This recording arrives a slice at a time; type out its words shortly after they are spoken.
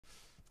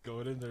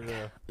Going in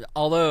there.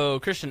 Although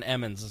Christian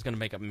Emmons is going to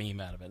make a meme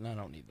out of it, and I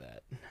don't need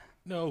that.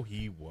 No,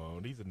 he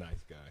won't. He's a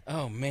nice guy.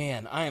 Oh,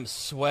 man, I am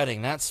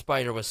sweating. That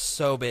spider was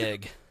so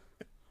big.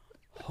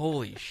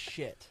 Holy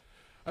shit.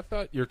 I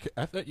thought you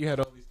had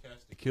all these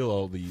cats to kill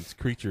all these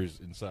creatures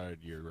inside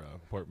your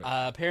apartment.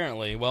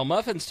 Apparently. Well,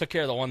 Muffins took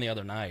care of the one the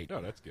other night.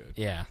 Oh, that's good.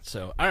 Yeah,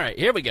 so, all right,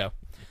 here we go.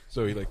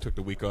 So he, took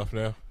the week off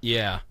now?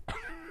 Yeah. All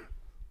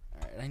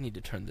right, I need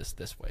to turn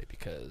this way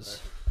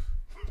because...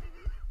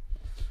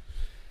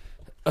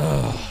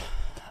 I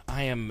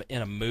am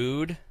in a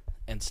mood,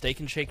 and Steak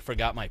and Shake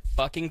forgot my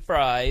fucking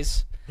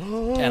fries,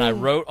 and I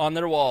wrote on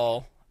their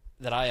wall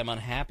that I am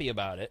unhappy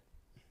about it.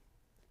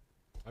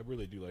 I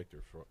really do like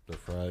their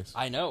fries.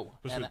 I know.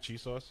 Especially with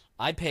cheese sauce.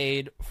 I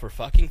paid for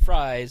fucking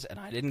fries, and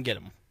I didn't get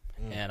them.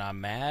 And I'm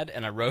mad,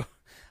 and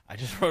I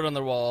just wrote on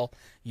the wall,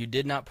 you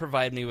did not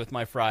provide me with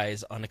my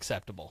fries,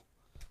 unacceptable.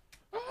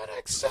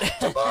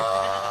 Unacceptable!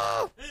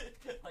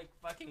 Like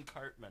fucking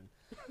Cartman.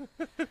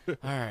 All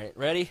right,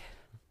 ready?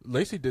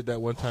 Lacey did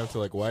that one time to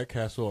White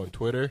Castle on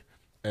Twitter,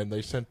 and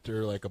they sent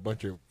her a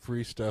bunch of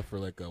free stuff for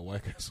a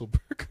White Castle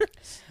burger.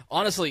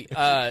 Honestly,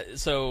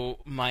 so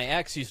my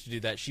ex used to do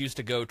that. She used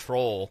to go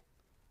troll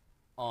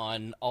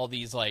on all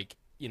these White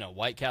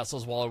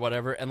Castle's wall or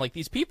whatever, and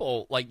these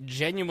people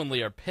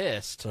genuinely are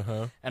pissed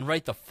and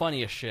write the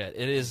funniest shit.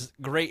 It is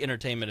great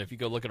entertainment if you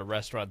go look at a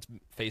restaurant's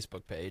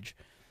Facebook page.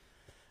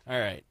 All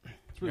right,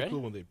 it's really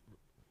cool when they.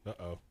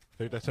 I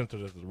think that sent her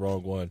to the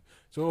wrong one.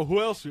 So who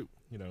else?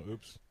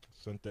 Oops.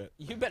 Sent that.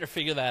 You better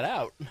figure that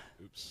out.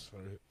 Oops.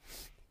 Sorry.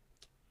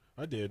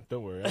 I did.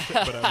 Don't worry.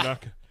 But I'm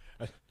not.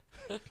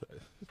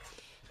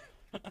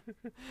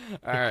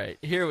 All right.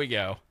 Here we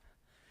go.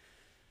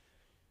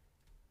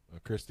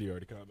 Christy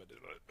already commented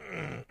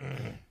on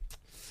it.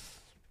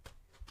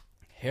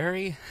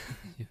 Harry.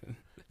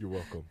 You're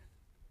welcome.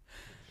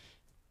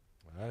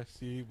 I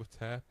see what's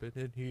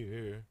happening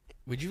here.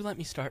 Would you let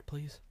me start,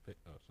 please?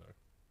 Oh, sorry.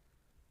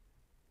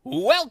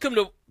 Welcome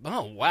to...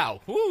 Oh, wow.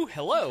 Woo,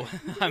 hello.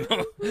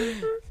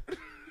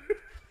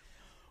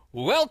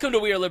 Welcome to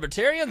We Are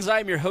Libertarians.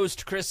 I'm your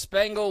host, Chris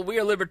Spangle. We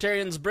Are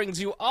Libertarians brings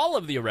you all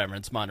of the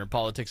irreverence modern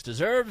politics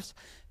deserves.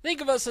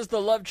 Think of us as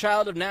the love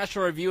child of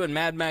National Review and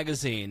Mad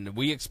Magazine.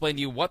 We explain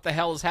to you what the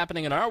hell is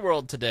happening in our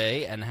world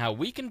today and how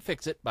we can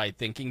fix it by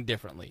thinking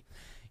differently.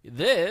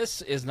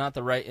 This is not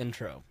the right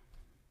intro.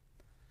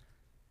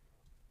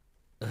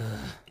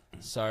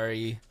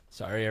 Sorry,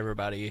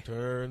 everybody.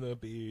 Turn the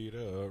beat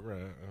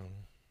around.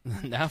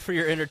 Now for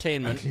your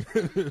entertainment,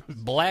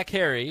 Black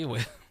Harry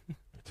with...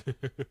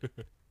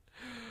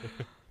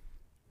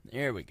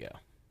 There we go.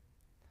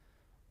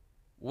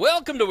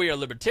 Welcome to We Are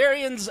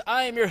Libertarians.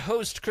 I am your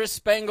host, Chris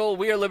Spangle.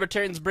 We Are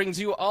Libertarians brings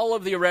you all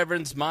of the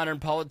irreverence modern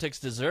politics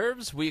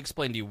deserves. We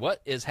explain to you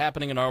what is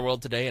happening in our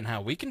world today and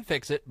how we can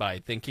fix it by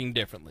thinking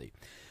differently.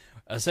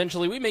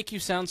 Essentially, we make you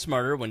sound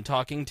smarter when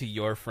talking to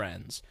your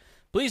friends.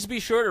 Please be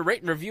sure to rate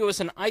and review us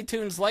on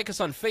iTunes, like us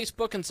on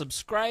Facebook, and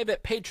subscribe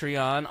at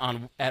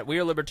Patreon at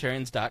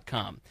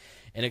WeareLibertarians.com.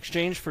 In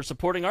exchange for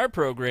supporting our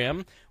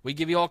program, we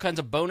give you all kinds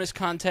of bonus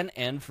content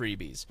and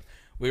freebies.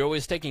 We're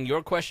always taking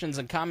your questions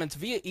and comments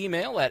via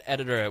email at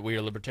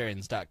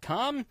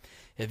editor@WeareLibertarians.com.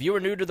 If you are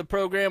new to the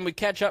program, we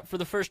catch up for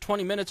the first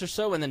 20 minutes or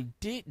so and then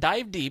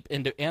dive deep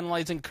into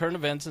analyzing current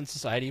events in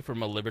society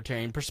from a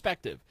libertarian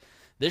perspective.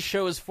 This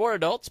show is for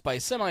adults by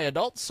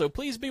semi-adults, so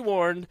please be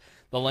warned,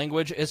 the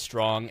language is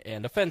strong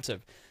and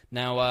offensive.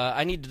 Now,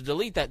 I need to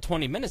delete that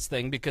 20 minutes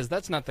thing because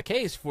that's not the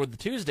case for the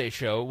Tuesday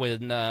show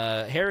when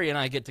Harry and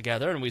I get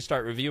together and we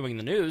start reviewing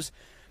the news.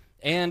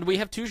 And we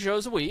have 2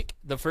 shows a week.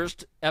 The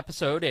first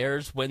episode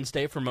airs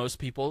Wednesday for most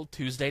people,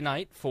 Tuesday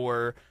night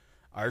for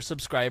our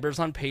subscribers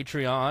on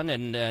Patreon,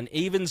 and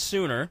even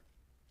sooner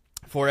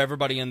for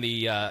everybody in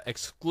the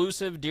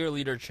exclusive Dear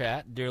Leader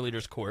chat, Dear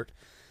Leader's Court,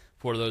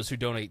 for those who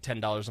donate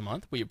 $10 a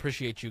month. We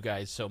appreciate you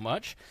guys so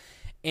much.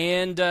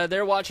 And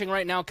they're watching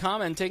right now,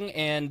 commenting,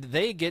 and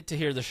they get to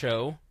hear the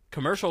show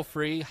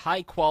commercial-free,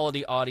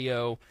 high-quality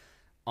audio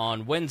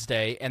on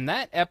Wednesday. And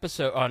that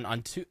episode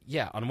on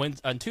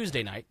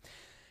Tuesday night,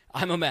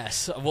 I'm a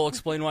mess. We'll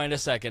explain why in a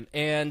second.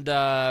 And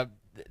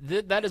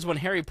that is when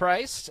Harry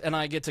Price and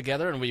I get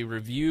together and we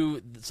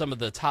review some of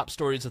the top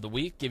stories of the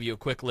week, give you a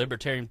quick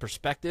libertarian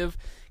perspective,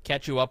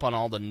 catch you up on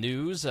all the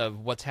news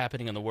of what's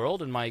happening in the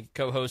world. And my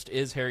co-host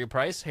is Harry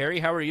Price. Harry,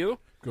 how are you?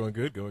 Going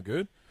good.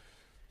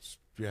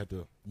 You had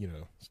to,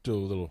 still a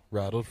little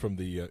rattled from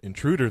the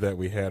intruder that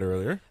we had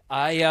earlier.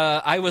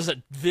 I was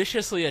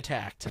viciously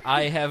attacked.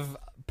 I have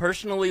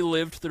personally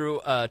lived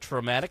through a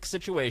traumatic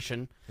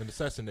situation. An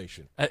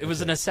assassination. It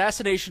was an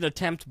assassination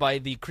attempt by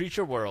the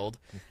creature world.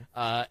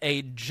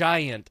 A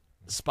giant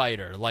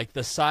spider, like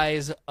the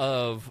size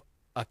of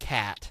a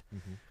cat,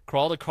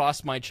 crawled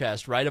across my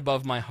chest, right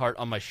above my heart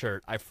on my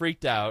shirt. I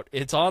freaked out.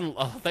 It's on.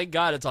 Oh, thank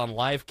God it's on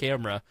live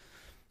camera.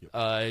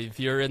 If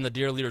you're in the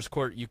Dear Leader's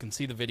Court, you can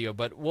see the video.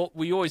 But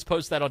we always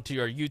post that onto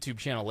our YouTube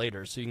channel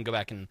later, so you can go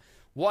back and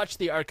watch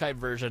the archived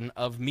version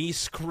of me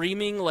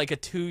screaming like a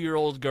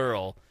 2-year-old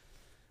girl.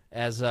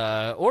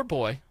 Or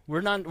boy,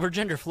 we're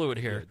gender fluid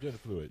here. Yeah, gender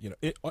fluid,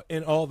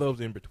 and all those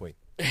in between.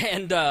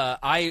 And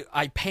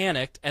I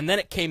panicked, and then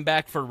it came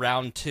back for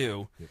round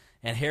 2, Yep.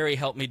 and Harry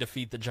helped me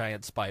defeat the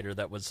giant spider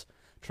that was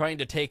trying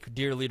to take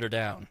Dear Leader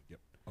down. Yep.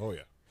 Oh,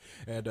 yeah.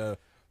 And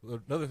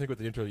another thing with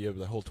the intro,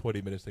 the whole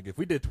 20 minutes thing. If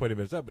we did 20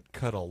 minutes, that would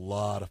cut a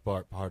lot of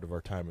part of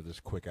our time of this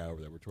quick hour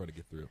that we're trying to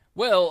get through.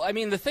 Well, I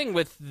mean, the thing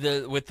with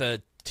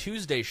the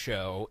Tuesday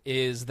show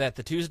is that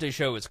the Tuesday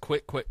show is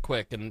quick,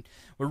 and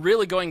we're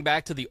really going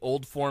back to the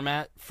old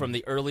format from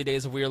the early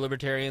days of We Are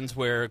Libertarians,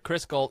 where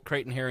Chris Galt,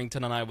 Creighton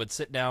Harrington, and I would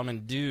sit down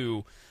and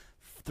do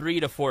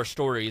 3 to 4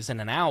 stories in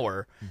an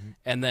hour,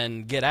 and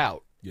then get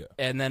out. Yeah.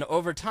 And then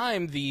over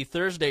time, the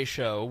Thursday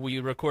show, we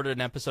recorded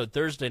an episode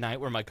Thursday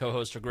night where my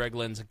co-hosts are Greg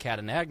Lins and Kat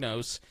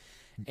Anagnos,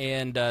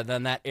 and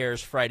then that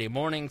airs Friday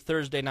morning,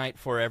 Thursday night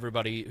for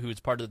everybody who's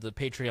part of the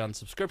Patreon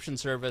subscription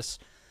service.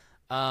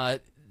 That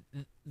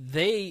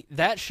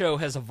show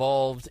has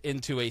evolved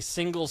into a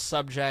single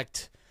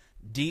subject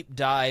deep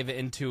dive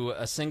into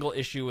a single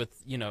issue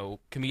with,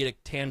 comedic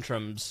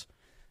tantrums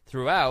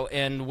throughout.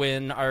 And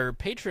when our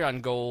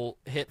Patreon goal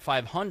hit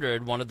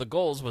 500, one of the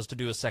goals was to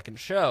do a second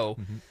show.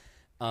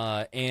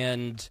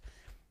 And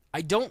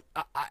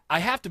I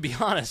have to be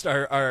honest,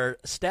 our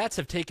stats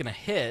have taken a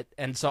hit,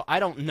 and so I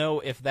don't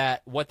know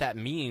what that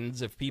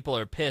means, if people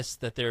are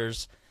pissed that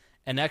there's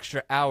an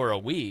extra hour a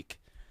week.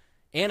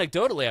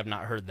 Anecdotally, I've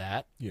not heard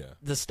that. Yeah.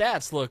 The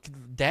stats look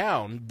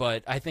down,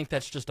 but I think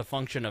that's just a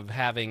function of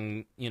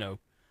having,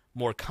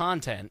 more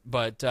content.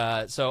 But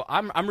so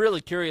I'm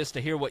really curious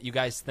to hear what you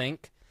guys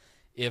think,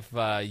 if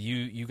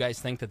you guys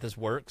think that this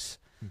works.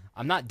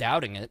 I'm not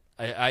doubting it.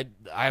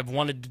 I've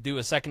wanted to do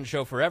a second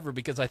show forever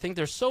because I think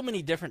there's so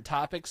many different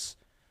topics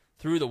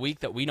through the week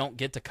that we don't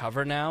get to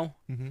cover now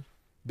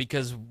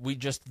because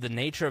the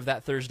nature of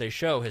that Thursday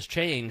show has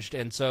changed.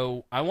 And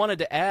so I wanted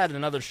to add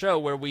another show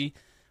where we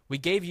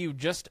gave you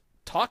just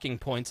talking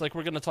points. Like,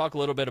 we're going to talk a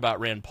little bit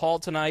about Rand Paul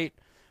tonight.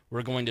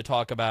 We're going to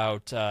talk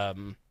about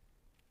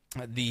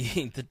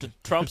the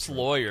Trump's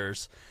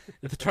lawyers.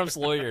 The Trump's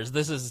lawyers.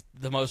 This is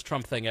the most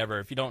Trump thing ever.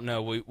 If you don't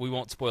know, we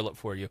won't spoil it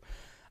for you.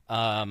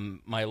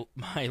 My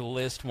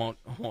list won't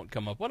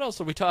come up. What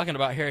else are we talking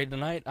about, Harry,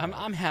 tonight?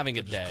 I'm having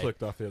a day. Just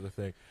clicked off the other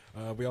thing.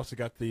 We also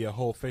got the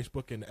whole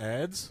Facebook and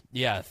ads.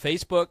 Yeah,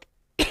 Facebook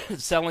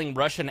selling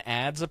Russian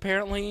ads,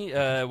 apparently,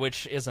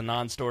 which is a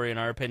non-story in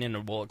our opinion,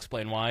 and we'll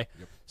explain why.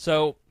 Yep.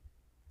 So,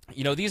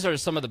 these are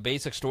some of the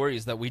basic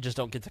stories that we just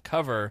don't get to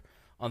cover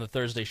on the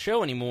Thursday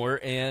show anymore,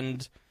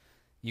 and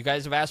you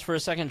guys have asked for a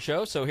second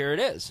show, so here it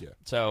is. Yeah.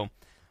 So,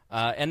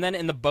 and then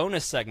in the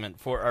bonus segment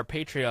for our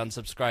Patreon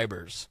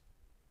subscribers,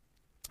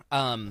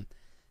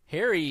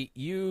 Harry,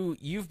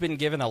 you've been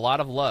given a lot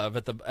of love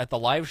at the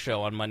live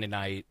show on Monday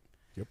night.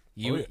 Yep.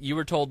 You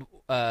were told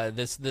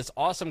this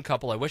awesome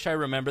couple. I wish I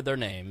remembered their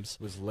names.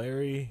 It was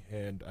Larry,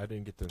 and I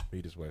didn't get to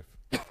meet his wife.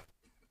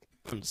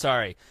 I'm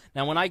sorry.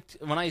 Now, when I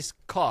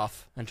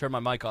cough and turn my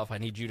mic off, I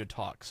need you to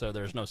talk, so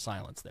there's no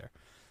silence there.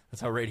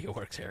 That's how radio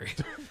works, Harry.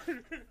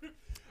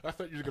 I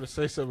thought you were going to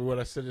say something when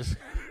I said this.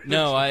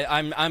 No,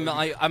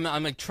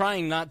 I'm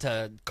trying not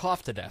to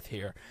cough to death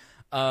here.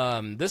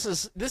 This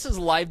is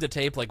live to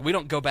tape. Like, we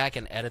don't go back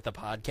and edit the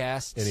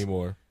podcasts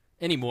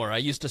anymore. I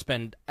used to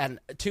spend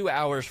 2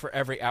 hours for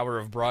every hour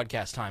of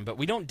broadcast time, but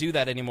we don't do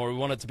that anymore. We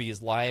want it to be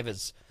as live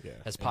as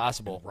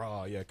possible. And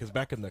raw, yeah. Because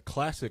back in the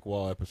classic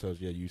Wall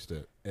episodes, you used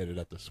to edit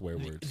out the swear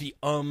words, the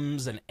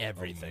ums and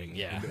everything.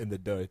 and the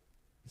duh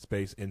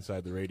space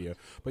inside the radio.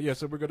 But yeah,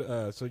 so we're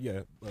gonna. So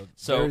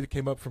Larry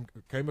came up from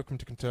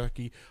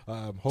Kentucky.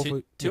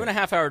 Hopefully,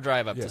 2.5 hour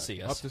drive up to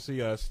see us. Up to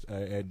see us,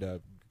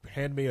 and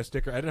hand me a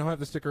sticker. I don't have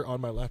the sticker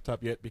on my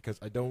laptop yet because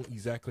I don't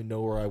exactly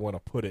know where I want to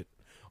put it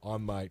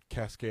on my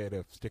cascade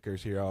of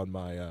stickers here on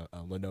my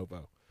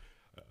Lenovo.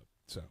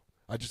 So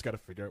I just got to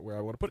figure out where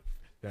I want to put it.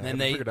 I haven't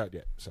figured it out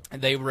yet. So.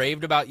 And they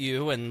raved about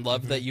you and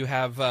loved that you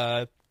have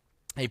a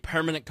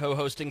permanent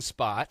co-hosting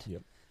spot.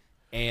 Yep.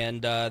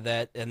 And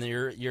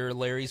you're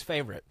Larry's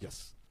favorite.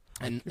 Yes.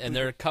 And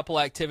their couple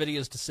activity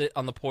is to sit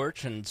on the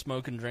porch and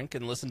smoke and drink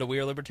and listen to We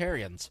Are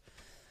Libertarians,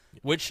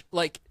 which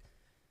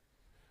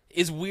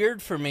is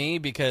weird for me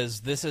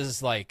because this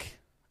is I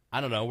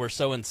don't know, we're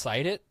so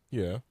inside it.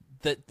 Yeah.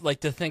 That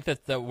to think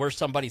that we're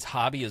somebody's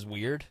hobby is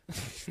weird.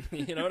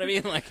 You know what I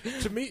mean?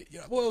 To me,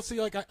 well, see,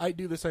 I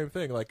do the same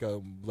thing.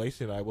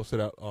 Lacey and I will sit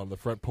out on the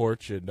front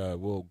porch and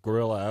we'll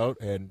grill out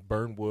and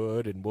burn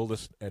wood and we'll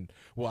listen. And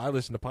I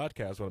listen to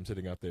podcasts when I'm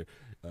sitting out there.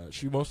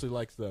 She mostly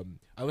likes them.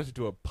 I listen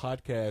to a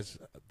podcast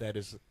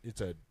it's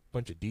a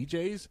bunch of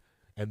DJs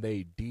and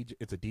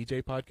it's a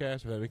DJ podcast,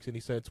 if that makes any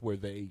sense, where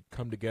they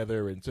come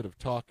together and instead of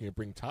talking and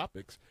bring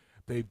topics,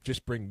 they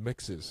just bring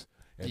mixes.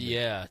 And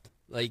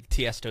like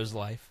Tiesto's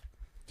Life.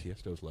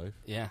 Tiesto's Life.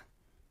 Yeah.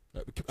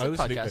 I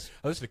listen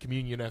to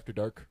Communion After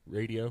Dark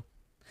radio.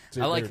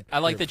 I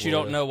like that you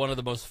don't know one of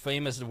the most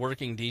famous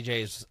working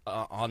DJs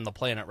on the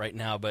planet right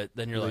now, but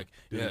then you're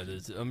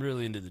I'm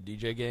really into the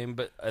DJ game.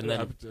 But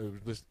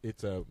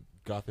it's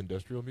goth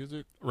industrial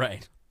music.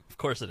 Right. Of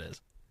course it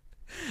is.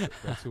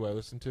 That's who I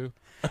listen to.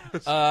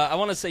 I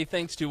want to say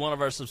thanks to one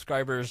of our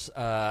subscribers,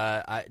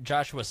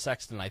 Joshua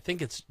Sexton. I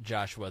think it's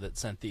Joshua that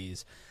sent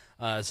these.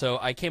 So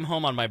I came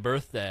home on my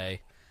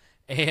birthday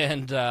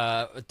and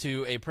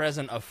to a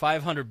present of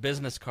 500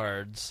 business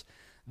cards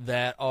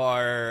that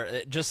are,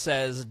 it just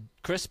says,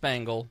 Chris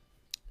Spangle,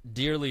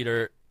 Dear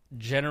Leader,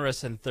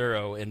 generous and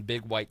thorough in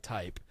big white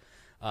type.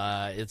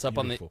 It's up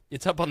Beautiful.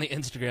 on the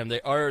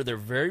Instagram. They're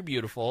very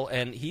beautiful,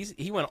 and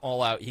he went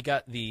all out. He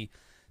got the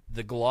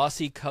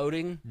glossy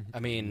coating. I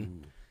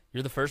mean,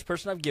 you're the first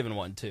person I've given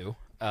one to.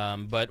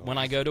 But when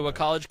I go to a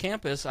college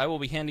campus, I will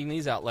be handing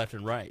these out left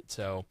and right.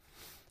 So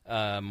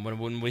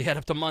when we head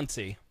up to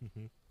Muncie,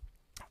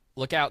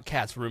 look out,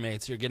 cats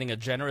roommates. You're getting a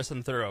generous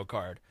and thorough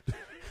card.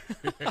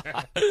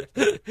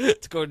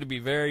 It's going to be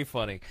very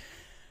funny.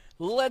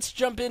 Let's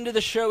jump into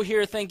the show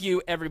here. Thank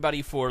you,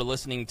 everybody, for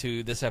listening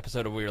to this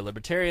episode of We Are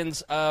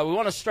Libertarians. We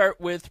want to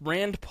start with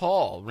Rand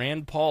Paul.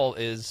 Rand Paul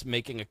is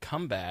making a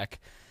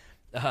comeback.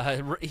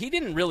 He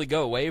didn't really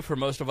go away for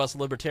most of us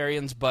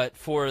libertarians, but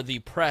for the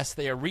press,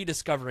 they are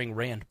rediscovering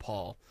Rand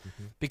Paul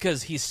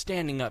because he's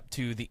standing up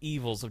to the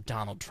evils of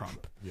Donald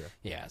Trump.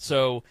 Yeah.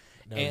 So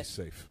now he's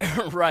safe.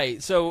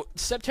 Right. So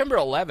September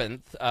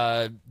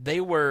 11th, they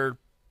were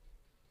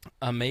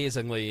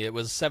amazingly. It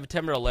was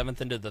September 11th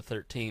into the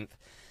 13th.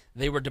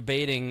 They were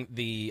debating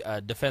the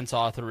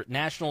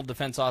National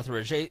Defense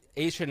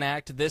Authorization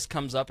Act. This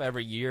comes up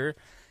every year.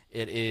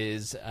 It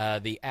is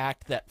the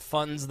act that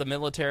funds the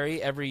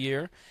military every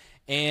year.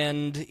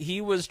 And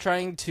he was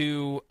trying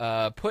to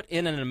put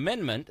in an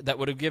amendment that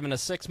would have given a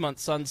 6-month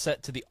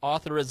sunset to the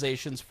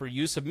authorizations for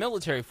use of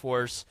military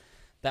force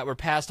that were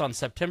passed on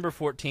September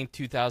 14th,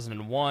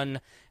 2001,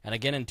 and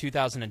again in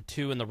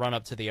 2002 in the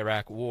run-up to the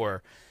Iraq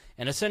War.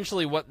 And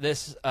essentially what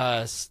this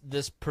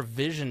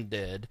provision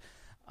did,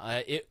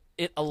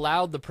 it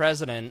allowed the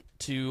president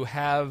to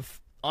have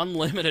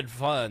unlimited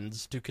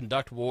funds to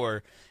conduct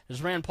war.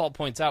 As Rand Paul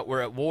points out,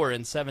 we're at war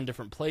in 7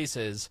 different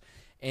places,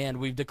 and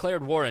we've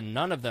declared war in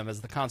none of them, as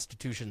the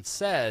Constitution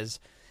says.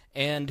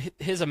 And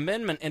his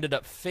amendment ended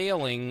up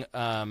failing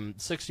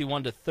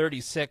 61 to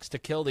 36 to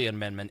kill the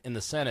amendment in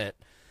the Senate.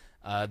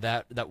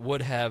 That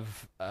would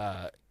have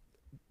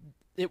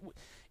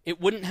it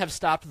wouldn't have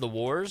stopped the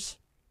wars,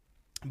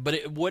 but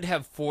it would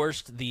have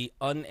forced the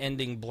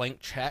unending blank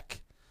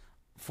check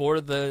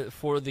for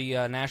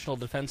the National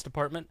Defense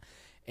Department.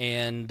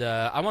 And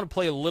I want to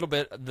play a little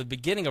bit the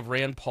beginning of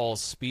Rand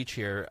Paul's speech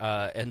here,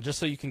 and just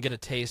so you can get a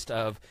taste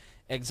of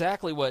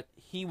exactly what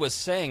he was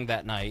saying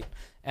that night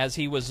as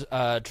he was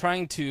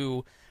trying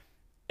to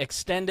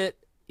extend it.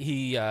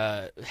 He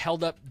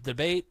held up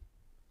debate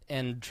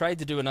and tried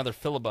to do another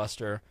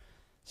filibuster.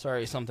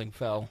 Sorry, something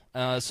fell.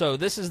 So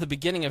this is the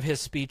beginning of his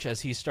speech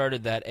as he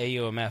started that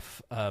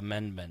AUMF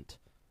amendment.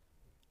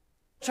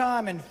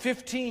 Time in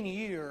 15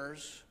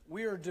 years,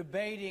 we are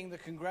debating the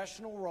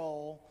congressional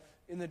role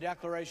in the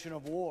declaration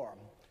of war.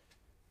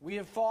 We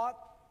have fought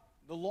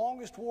the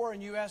longest war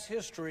in U.S.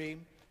 history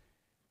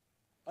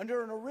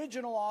under an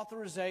original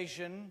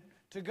authorization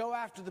to go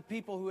after the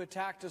people who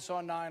attacked us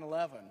on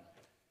 9/11.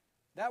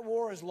 That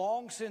war is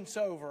long since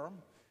over.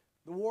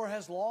 The war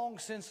has long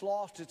since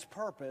lost its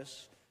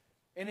purpose,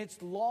 and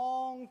it's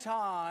long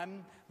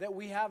time that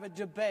we have a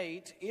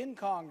debate in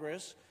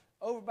Congress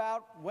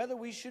about whether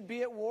we should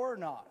be at war or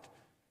not.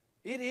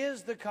 It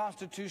is the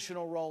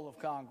constitutional role of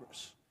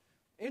Congress.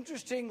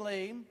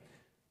 Interestingly,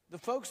 the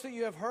folks that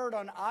you have heard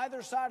on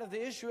either side of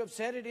the issue have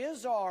said it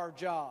is our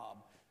job.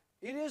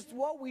 It is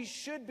what we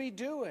should be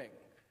doing.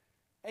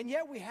 And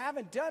yet we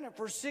haven't done it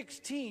for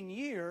 16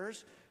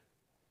 years.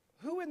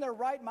 Who in their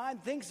right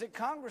mind thinks that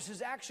Congress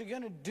is actually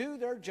going to do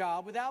their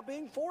job without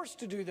being forced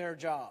to do their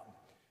job?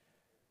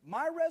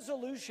 My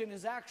resolution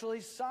is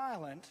actually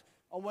silent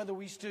on whether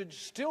we should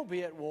still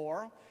be at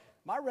war.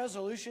 My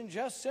resolution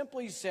just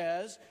simply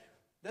says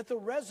that the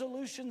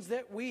resolutions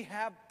that we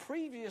have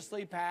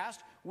previously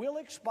passed will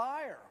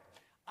expire.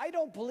 I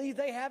don't believe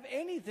they have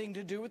anything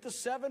to do with the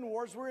 7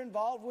 wars we're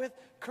involved with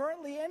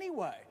currently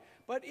anyway.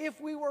 But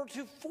if we were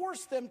to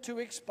force them to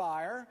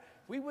expire,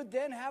 we would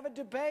then have a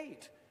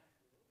debate.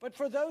 But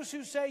for those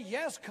who say,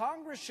 yes,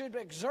 Congress should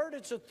exert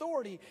its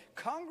authority,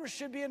 Congress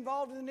should be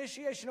involved in the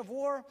initiation of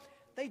war,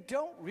 they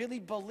don't really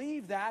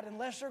believe that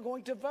unless they're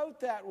going to vote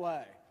that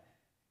way.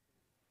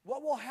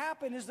 What will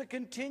happen is the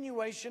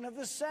continuation of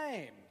the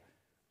same,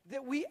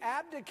 that we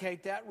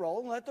abdicate that role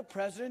and let the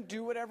president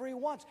do whatever he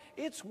wants.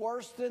 It's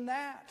worse than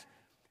that.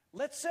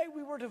 Let's say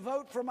we were to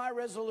vote for my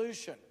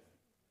resolution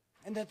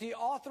and that the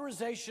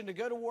authorization to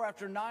go to war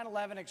after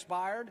 9/11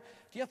 expired.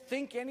 Do you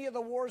think any of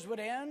the wars would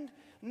end?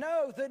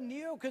 No, the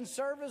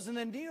neoconservatives and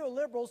the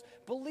neoliberals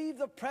believe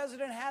the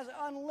president has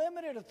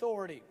unlimited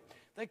authority.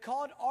 They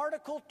call it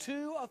Article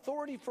 2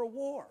 authority for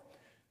war.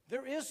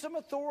 There is some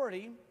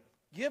authority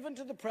given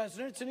to the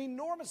president. It's an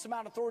enormous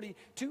amount of authority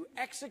to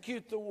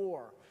execute the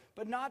war,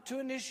 but not to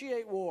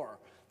initiate war.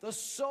 The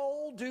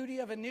sole duty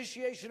of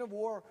initiation of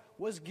war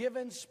was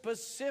given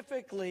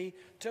specifically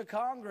to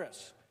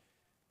Congress.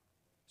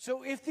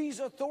 So if these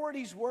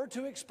authorities were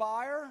to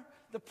expire,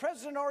 the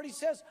president already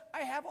says,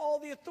 I have all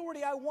the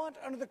authority I want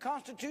under the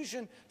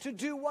Constitution to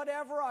do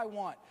whatever I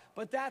want.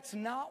 But that's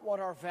not what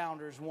our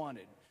founders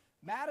wanted.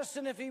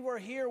 Madison, if he were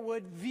here,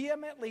 would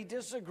vehemently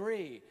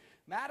disagree.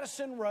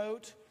 Madison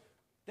wrote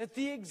that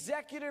the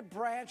executive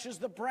branch is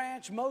the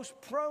branch most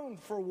prone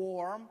for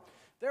war.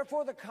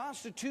 Therefore, the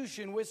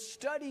Constitution, with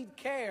studied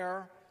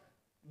care,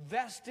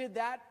 vested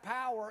that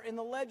power in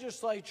the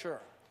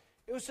legislature.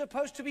 It was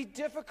supposed to be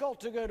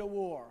difficult to go to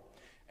war.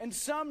 And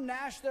some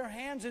gnash their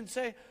hands and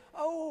say,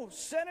 oh,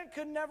 Senate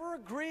could never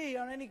agree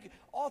on any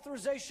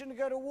authorization to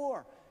go to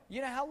war.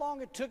 You know how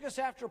long it took us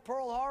after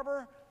Pearl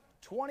Harbor?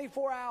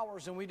 24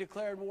 hours, and we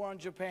declared war on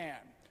Japan.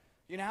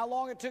 You know how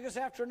long it took us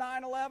after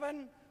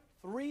 9/11?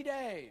 3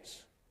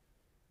 days.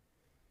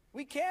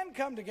 We can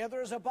come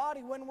together as a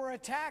body when we're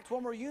attacked,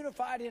 when we're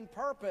unified in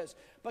purpose.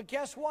 But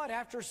guess what?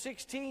 After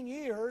 16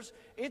 years,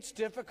 it's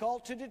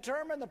difficult to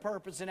determine the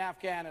purpose in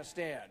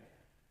Afghanistan.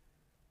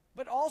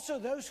 But also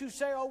those who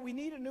say, oh, we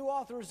need a new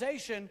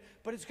authorization,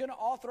 but it's going to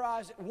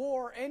authorize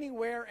war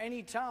anywhere,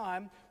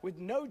 anytime, with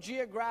no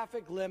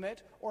geographic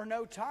limit or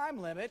no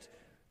time limit.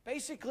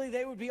 Basically,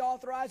 they would be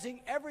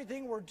authorizing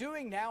everything we're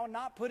doing now and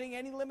not putting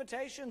any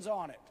limitations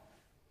on it.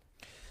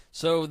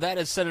 So that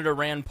is Senator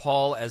Rand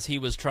Paul as he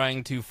was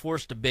trying to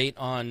force debate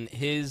on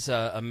his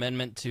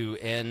amendment to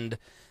end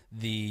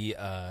the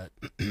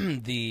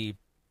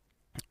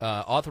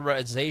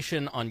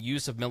authorization on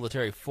use of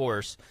military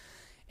force.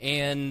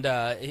 And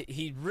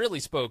he really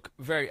spoke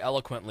very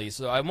eloquently.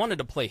 So I wanted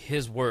to play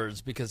his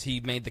words because he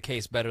made the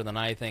case better than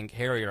I think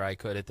Harry or I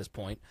could at this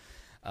point.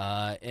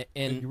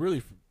 And you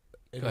really,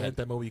 at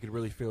that moment, you could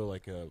really feel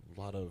like a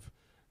lot of.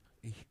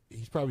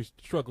 He's probably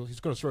struggled.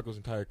 He's going to struggle his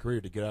entire career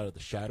to get out of the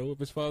shadow of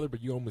his father,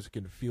 but you almost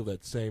can feel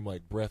that same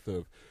like breath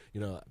of,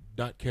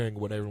 not caring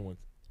what everyone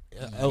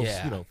else,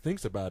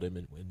 thinks about him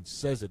and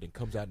says it and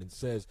comes out and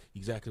says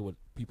exactly what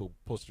people are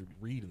supposed to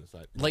read in the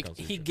side. Like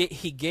he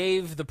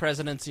gave the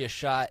presidency a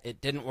shot. It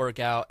didn't work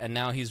out, and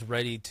now he's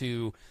ready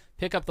to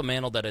pick up the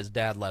mantle that his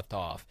dad left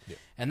off. Yeah.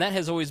 And that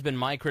has always been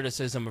my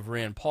criticism of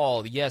Rand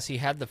Paul. Yes, he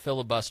had the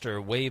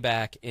filibuster way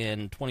back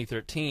in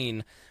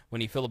 2013 when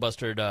he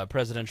filibustered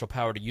presidential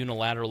power to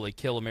unilaterally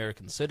kill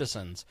American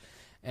citizens.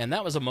 And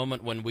that was a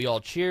moment when we all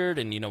cheered,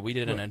 and, we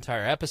did an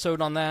entire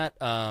episode on that.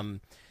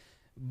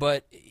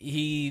 But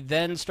he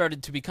then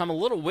started to become a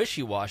little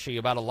wishy-washy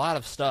about a lot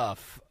of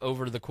stuff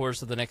over the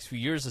course of the next few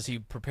years as he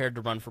prepared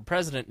to run for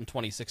president in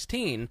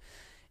 2016.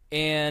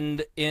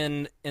 And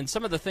in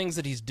some of the things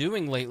that he's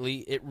doing lately,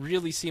 it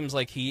really seems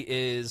like he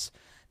is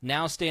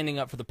now standing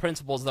up for the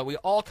principles that we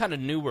all kind of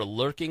knew were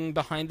lurking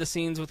behind the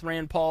scenes with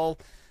Rand Paul.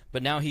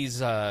 But now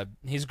he's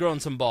grown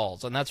some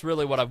balls, and that's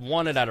really what I've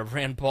wanted out of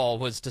Rand Paul,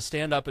 was to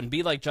stand up and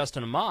be like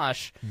Justin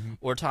Amash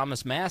or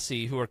Thomas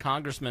Massie, who are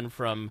congressmen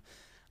from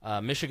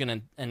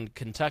Michigan and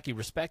Kentucky,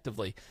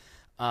 respectively,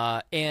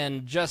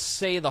 and just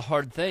say the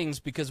hard things,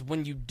 because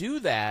when you do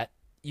that,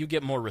 you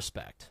get more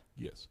respect.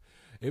 Yes.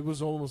 It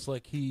was almost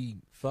like he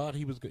thought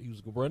he was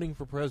running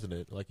for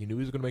president, like he knew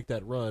he was going to make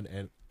that run,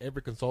 and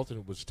every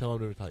consultant was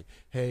telling him, like,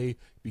 hey,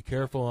 be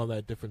careful on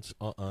that difference,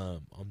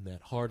 on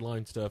that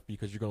hardline stuff,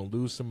 because you're going to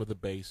lose some of the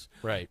base.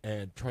 Right.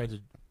 And trying to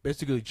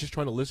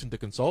listen to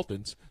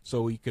consultants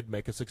so he could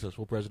make a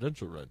successful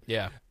presidential run.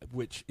 Yeah.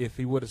 Which, if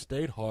he would have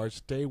stayed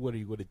what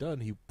he would have done,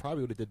 he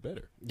probably would have did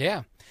better.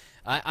 Yeah.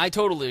 I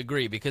totally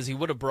agree, because he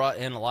would have brought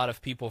in a lot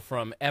of people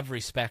from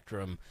every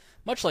spectrum,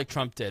 much like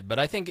Trump did. But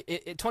I think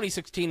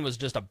 2016 was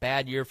just a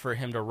bad year for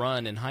him to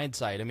run in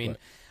hindsight. I mean, right.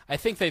 I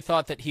think they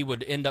thought that he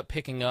would end up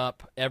picking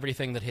up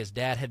everything that his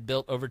dad had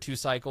built over 2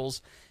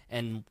 cycles,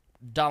 and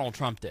Donald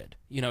Trump did.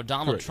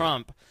 Donald Correct.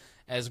 Trump,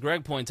 as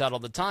Greg points out all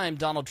the time,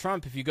 Donald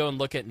Trump, if you go and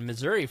look at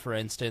Missouri, for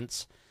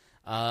instance,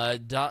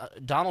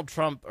 Donald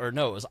Trump, or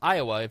no, it was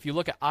Iowa. If you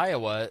look at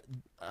Iowa,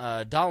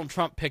 Donald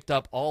Trump picked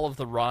up all of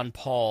the Ron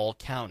Paul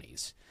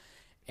counties,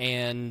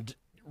 and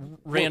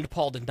Rand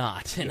Paul did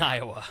not in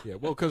Iowa. Yeah,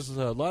 well, because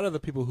a lot of the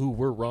people who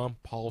were Ron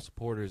Paul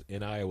supporters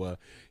in Iowa,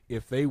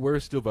 if they were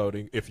still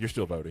voting, if you're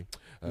still voting,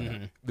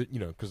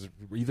 because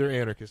we're either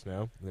anarchists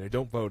now, and they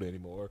don't vote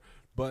anymore,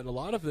 but a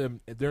lot of them,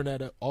 they're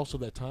not also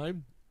that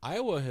time.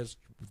 Iowa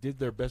did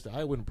their best.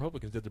 Iowa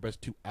Republicans did their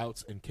best to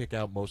out and kick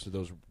out most of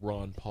those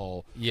Ron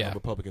Paul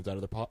Republicans out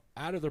of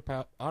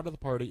the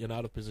party and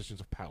out of positions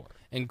of power,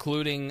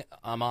 including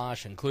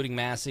Amash, including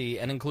Massie,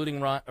 and including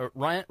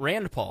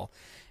Rand Paul.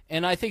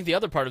 And I think the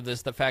other part of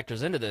this that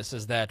factors into this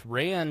is that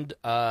Rand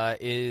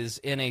is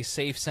in a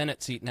safe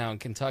Senate seat now in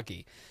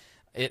Kentucky.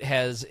 It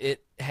has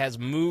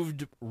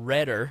moved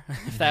redder,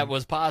 if that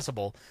was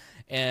possible.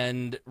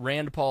 And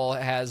Rand Paul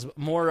has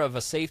more of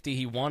a safety.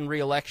 He won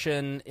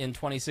re-election in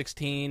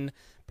 2016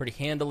 pretty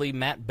handily.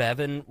 Matt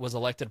Bevin was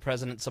elected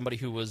president, somebody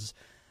who was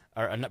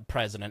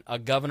a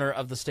governor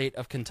of the state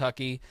of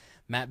Kentucky.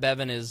 Matt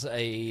Bevin is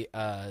a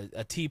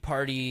Tea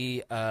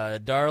Party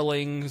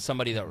darling,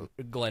 somebody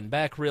that Glenn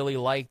Beck really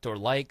liked or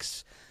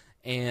likes,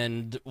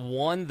 and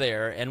won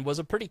there, and was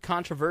a pretty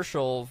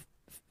controversial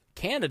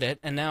candidate,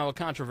 and now a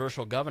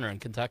controversial governor in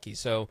Kentucky.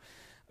 So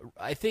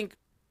I think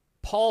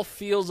Paul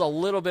feels a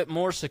little bit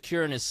more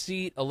secure in his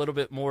seat, a little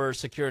bit more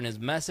secure in his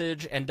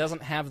message, and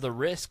doesn't have the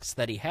risks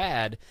that he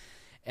had.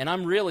 And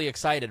I'm really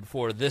excited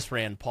for this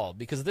Rand Paul,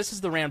 because this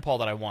is the Rand Paul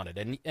that I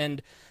wanted.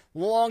 And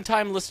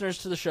longtime listeners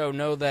to the show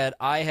know that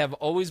I have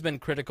always been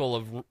critical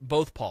of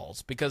both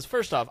Pauls, because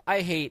first off,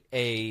 I hate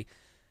a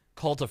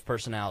cult of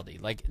personality.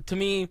 Like, to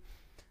me,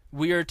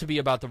 we are to be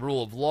about the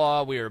rule of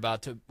law. We are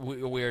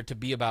to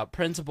be about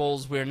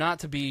principles. We are not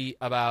to be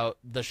about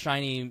the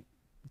shiny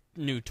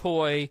new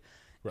toy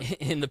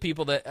in the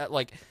people that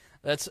like.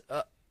 That's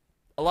a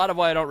lot of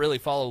why I don't really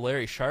follow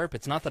Larry Sharpe.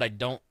 It's not that I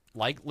don't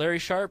like Larry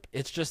Sharpe.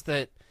 It's just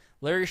that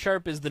Larry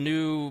Sharpe is the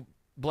new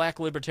black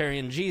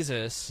libertarian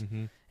Jesus,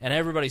 and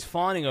everybody's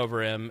fawning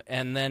over him,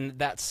 and then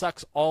that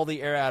sucks all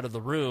the air out of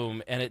the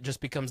room, and it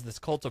just becomes this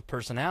cult of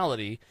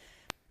personality.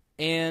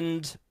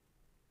 And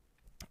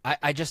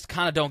I just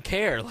kind of don't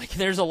care. Like,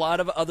 there's a lot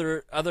of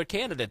other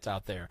candidates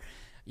out there.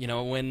 You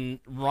know, when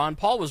Ron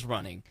Paul was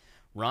running,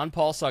 Ron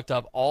Paul sucked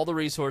up all the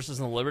resources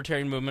in the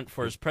libertarian movement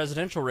for his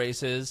presidential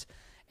races,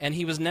 and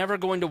he was never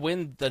going to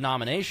win the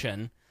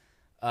nomination.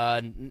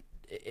 And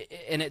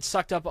it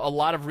sucked up a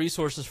lot of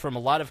resources from a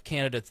lot of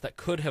candidates that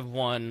could have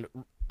won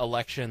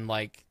election,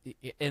 like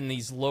in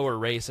these lower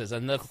races.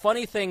 And the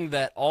funny thing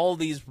that all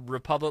these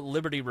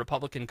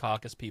Republican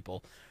caucus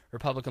people,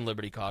 Republican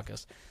Liberty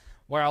Caucus,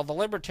 well, the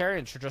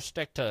libertarians should just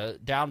stick to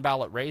down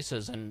ballot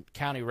races and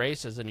county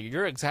races, and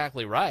you're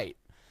exactly right.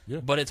 Yeah.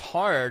 But it's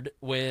hard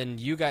when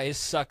you guys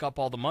suck up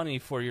all the money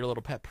for your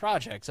little pet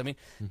projects. I mean,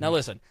 now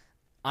listen,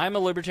 I'm a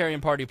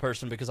Libertarian Party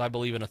person because I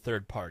believe in a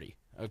third party,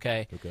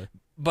 okay?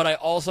 But I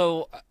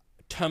also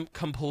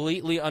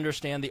completely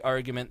understand the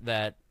argument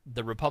that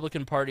the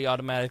Republican Party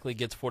automatically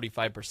gets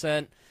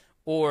 45%,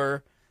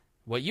 or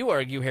what you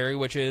argue, Harry,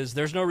 which is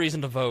there's no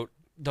reason to vote.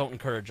 Don't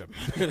encourage them.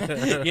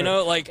 You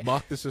know, like,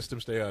 mock the system,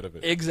 stay out of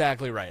it.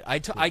 Exactly right.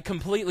 I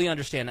completely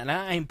understand, and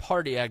I'm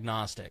party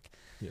agnostic.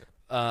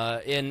 Yeah.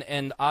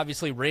 And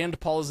obviously Rand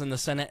Paul is in the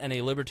Senate and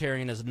a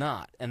libertarian is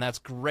not, and that's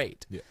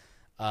great.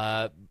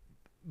 Yeah.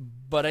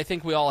 But I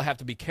think we all have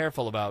to be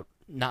careful about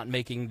not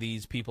making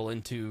these people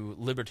into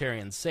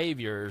libertarian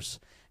saviors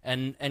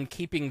and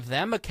keeping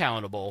them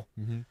accountable.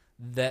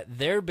 That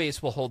their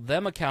base will hold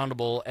them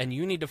accountable, and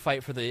you need to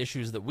fight for the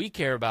issues that we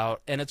care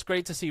about, and it's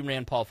great to see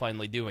Rand Paul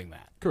finally doing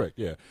that. Correct,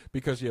 yeah.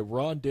 Because, yeah,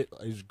 Ron did,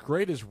 as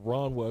great as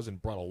Ron was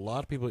and brought a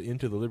lot of people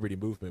into the liberty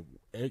movement,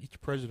 each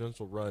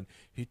presidential run,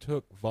 he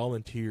took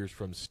volunteers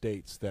from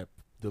states that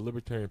the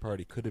Libertarian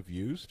Party could have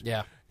used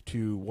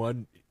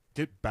to,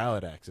 get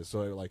ballot access.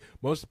 So, like,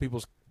 most of the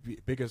people's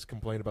biggest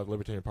complaint about the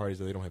Libertarian Party is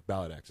that they don't have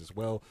ballot access.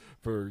 Well,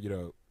 for,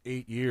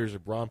 8 years,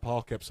 Ron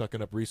Paul kept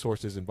sucking up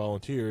resources and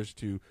volunteers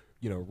to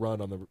run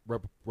on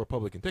the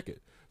Republican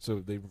ticket. So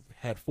they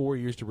had 4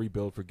 years to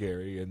rebuild for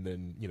Gary, and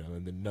then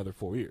and then another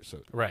 4 years.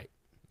 So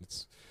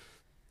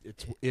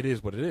it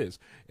is what it is.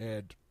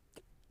 And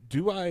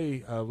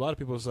a lot of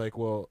people is like,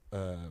 well,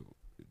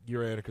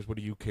 you're anarchist. What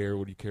do you care?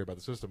 What do you care about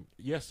the system?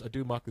 Yes, I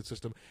do mock the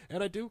system,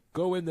 and I do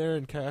go in there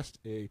and cast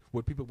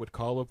what people would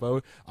call a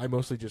vote. I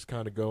mostly just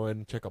kind of go in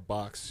and check a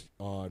box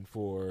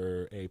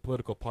for a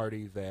political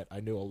party that I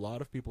know a lot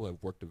of people have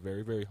worked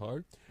very, very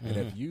hard and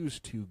have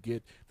used to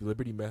get the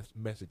liberty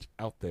message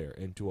out there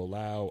and to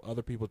allow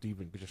other people to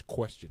even just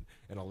question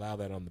and allow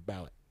that on the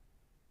ballot.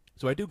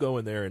 So I do go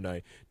in there and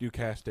I do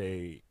cast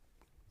a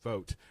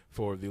vote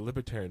for the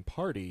Libertarian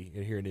Party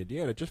here in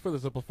Indiana, just for the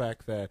simple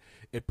fact that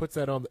it puts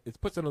that on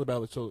the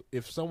ballot. So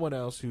if someone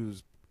else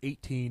who's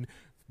 18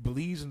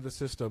 believes in the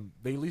system,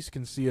 they at least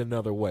can see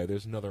another way.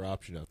 There's another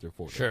option out there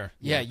for them. Sure.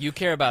 Yeah, you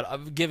care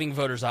about giving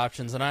voters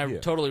options, and I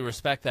totally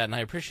respect that, and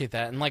I appreciate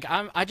that. And like,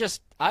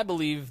 I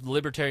believe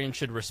libertarians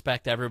should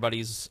respect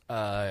everybody's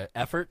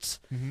efforts,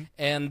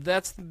 and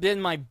that's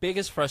been my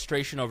biggest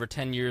frustration over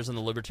 10 years in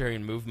the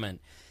libertarian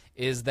movement,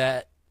 is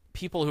that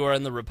people who are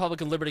in the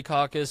Republican Liberty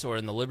Caucus or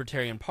in the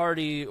Libertarian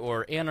Party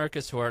or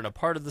anarchists who aren't a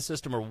part of the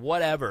system or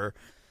whatever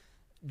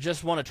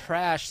just want to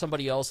trash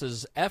somebody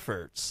else's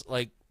efforts.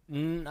 Like,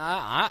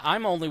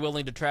 I'm only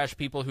willing to trash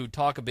people who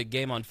talk a big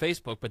game on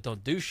Facebook but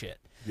don't do shit.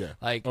 Yeah.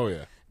 Like, oh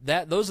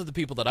yeah. Those are the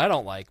people that I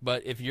don't like.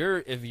 But if you're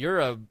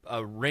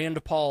a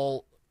Rand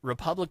Paul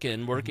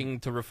Republican working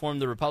to reform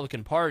the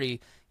Republican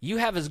Party, you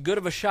have as good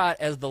of a shot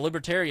as the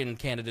Libertarian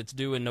candidates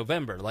do in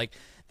November. Like,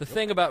 the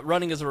thing about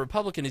running as a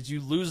Republican is you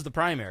lose the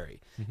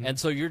primary, and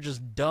so you're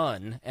just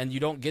done, and you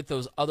don't get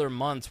those other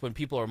months when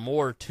people are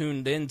more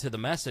tuned into the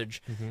message,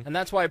 and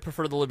that's why I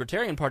prefer the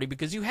Libertarian Party,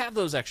 because you have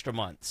those extra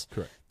months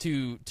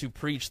to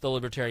preach the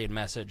libertarian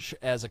message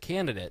as a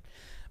candidate.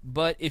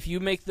 But if you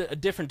make a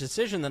different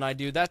decision than I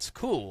do, that's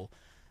cool.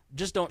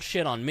 Just don't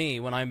shit on me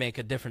when I make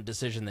a different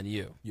decision than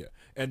you. Yeah,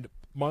 and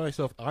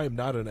myself, I am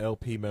not an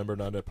LP member,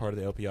 not a part of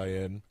the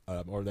LPIN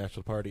or the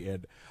National Party,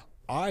 and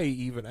I,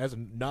 even as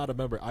not a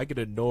member, I get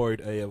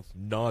annoyed of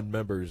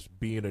non-members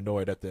being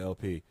annoyed at the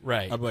LP.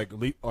 Right. I'm like,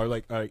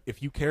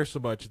 if you care so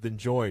much, then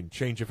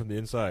change it from the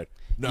inside.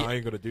 No, I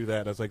ain't going to do that.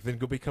 And I was like, then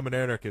go become an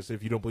anarchist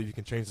if you don't believe you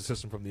can change the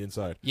system from the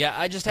inside. Yeah,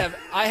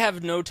 I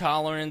have no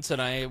tolerance,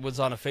 and I was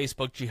on a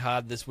Facebook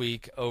jihad this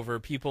week over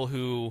people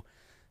who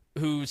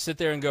who sit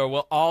there and go,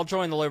 well, I'll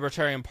join the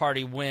Libertarian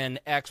Party when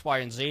X, Y,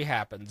 and Z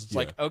happens. It's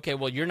like, okay,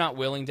 well, you're not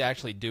willing to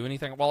actually do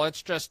anything. Well,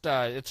 it's just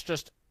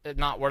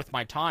not worth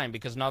my time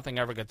because nothing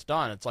ever gets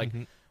done. It's like,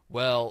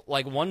 well,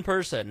 like one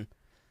person,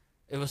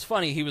 it was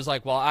funny. He was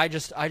like, well, I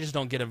just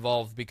don't get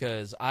involved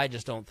because I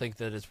just don't think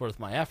that it's worth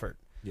my effort.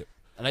 Yep.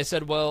 And I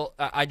said, well,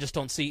 I just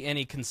don't see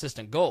any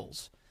consistent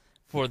goals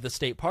for the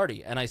state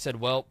party. And I said,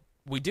 well,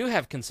 we do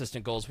have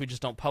consistent goals. We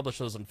just don't publish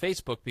those on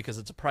Facebook because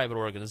it's a private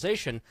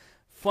organization.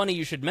 Funny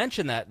you should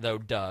mention that, though,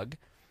 Doug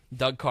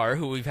Carr,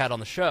 who we've had on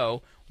the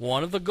show.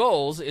 One of the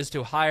goals is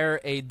to hire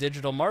a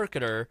digital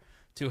marketer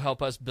to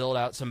help us build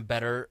out some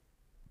better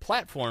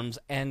platforms,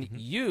 and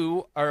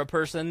you are a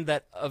person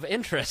that of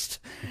interest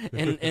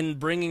in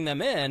bringing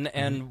them in,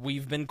 and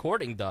we've been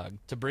courting Doug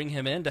to bring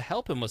him in to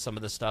help him with some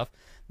of this stuff,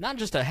 not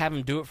just to have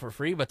him do it for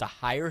free, but to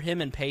hire him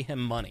and pay him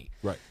money.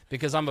 Right.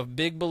 Because I'm a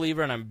big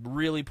believer, and I'm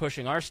really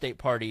pushing our state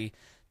party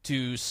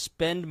to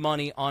spend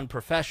money on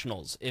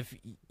professionals. If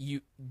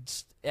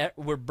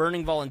we're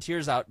burning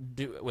volunteers out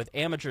with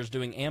amateurs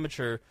doing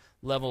amateur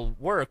level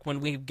work when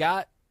we've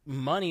got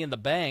money in the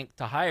bank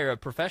to hire a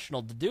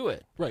professional to do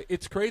it. Right.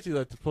 It's crazy that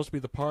it's supposed to be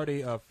the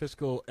party of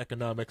fiscal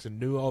economics and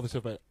knew all this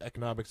about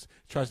economics,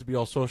 tries to be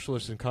all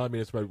socialist and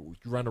communist by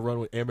trying to run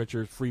with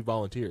amateurs, free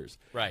volunteers.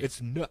 Right. It's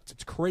nuts.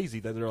 It's crazy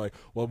that they're like,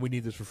 well, we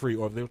need this for free.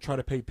 Or they'll try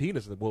to pay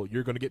peanuts. Well,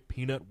 you're going to get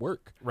peanut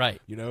work.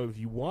 Right. You know, if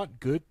you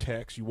want good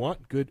text, you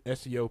want good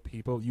SEO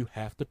people, you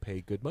have to pay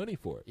good money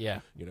for it.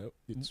 Yeah. You know,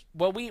 it's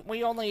Well,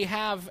 we only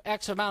have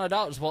X amount of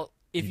dollars. Well,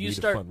 if you need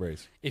start, a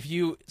fundraise. if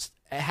you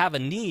have a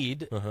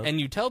need and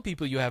you tell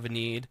people you have a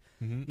need,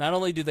 not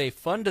only do they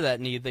fund to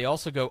that need, they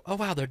also go, oh,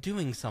 wow, they're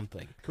doing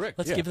something. Correct.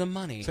 Let's yeah. give them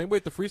money. Same way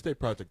with the Free State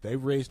Project. They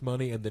raised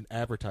money and then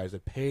advertised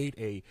and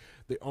paid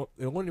the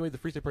only way the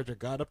Free State Project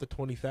got up to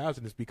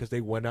 20,000 is because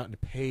they went out and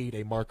paid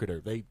a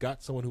marketer. They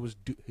got someone who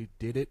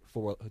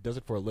does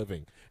it for a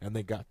living, and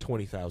they got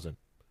 20,000.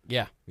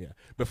 Yeah. Yeah.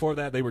 Before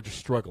that, they were just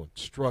struggling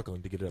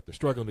to get it up there,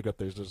 struggling to get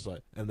there. It's just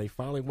like, and they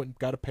finally went and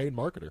got a paid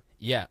marketer.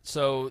 Yeah.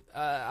 So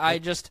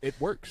it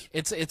works.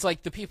 It's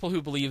like the people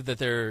who believe that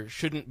there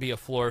shouldn't be a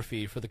floor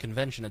fee for the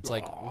convention. It's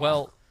like,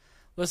 well,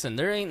 listen,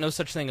 there ain't no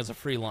such thing as a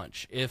free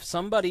lunch.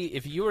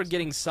 If you are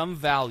getting some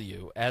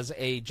value as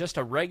just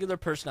a regular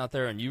person out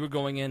there, and you were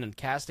going in and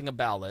casting a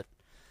ballot,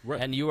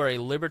 right, and you are a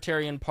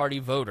Libertarian Party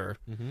voter,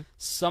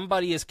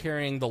 somebody is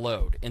carrying the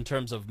load in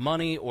terms of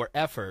money or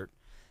effort.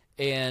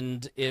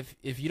 And if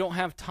you don't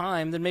have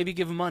time, then maybe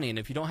give money. And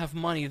if you don't have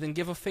money, then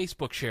give a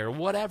Facebook share,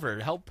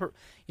 whatever.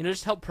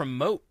 Just help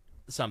promote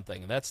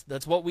something.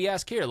 That's what we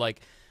ask here.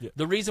 Like,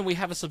 the reason we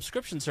have a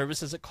subscription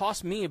service is it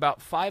costs me about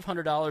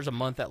 $500 a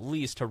month at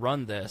least to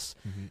run this.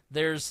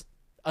 There's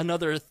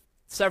another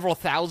several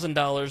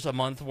 $1,000s a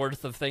month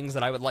worth of things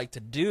that I would like to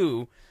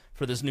do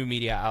for this new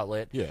media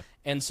outlet. Yeah.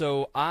 And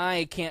so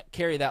I can't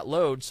carry that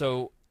load.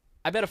 So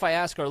I bet if I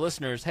ask our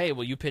listeners, hey,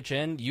 will you pitch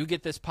in? You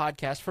get this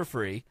podcast for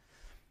free.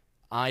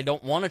 I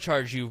don't want to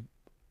charge you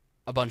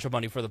a bunch of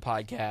money for the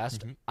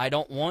podcast. I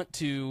don't want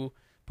to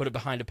put it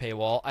behind a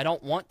paywall. I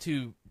don't want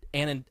to,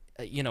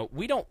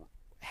 we don't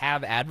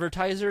have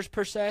advertisers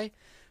per se.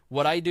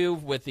 What I do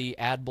with the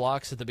ad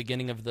blocks at the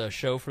beginning of the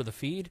show for the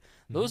feed,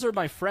 those are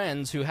my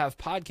friends who have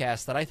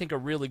podcasts that I think are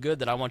really good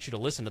that I want you to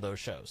listen to those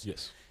shows.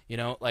 Yes. You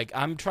know, like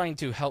I'm trying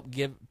to help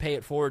pay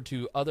it forward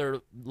to other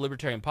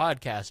libertarian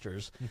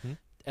podcasters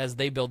as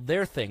they build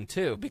their thing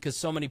too, because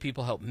so many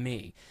people help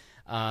me.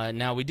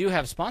 Now, we do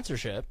have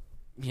sponsorship.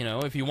 You know,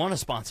 if you want to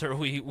sponsor,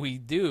 we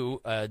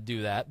do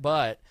do that.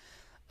 But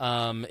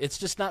it's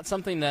just not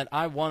something that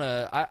I want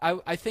to.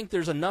 I think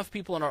there's enough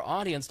people in our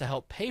audience to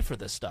help pay for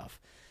this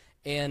stuff.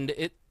 And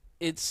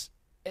it's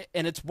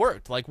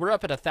worked. Like, we're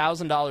up at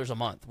 $1,000 a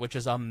month, which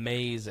is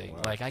amazing.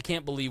 Wow. Like, I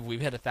can't believe we've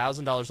hit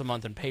 $1,000 a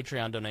month in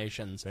Patreon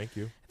donations.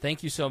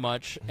 Thank you so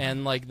much.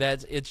 And, like,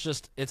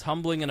 it's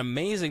humbling and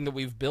amazing that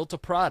we've built a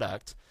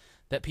product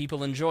that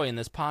people enjoy in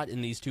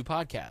these two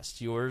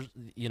podcasts, yours,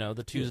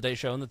 the Tuesday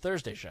show and the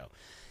Thursday show.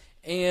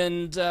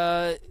 And,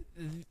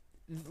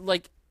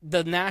 like,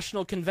 the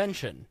national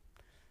convention,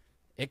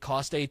 it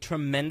cost a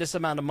tremendous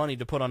amount of money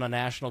to put on a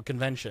national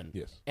convention.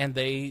 Yes. And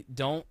they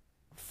don't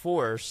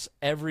force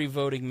every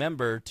voting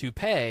member to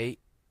pay.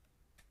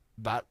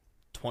 About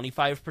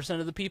 25%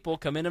 of the people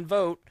come in and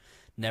vote,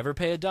 never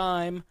pay a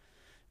dime.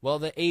 Well,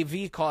 the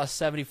AV costs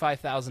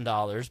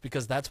 $75,000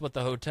 because that's what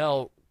the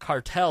hotel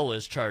cartel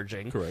is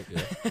charging. Correct,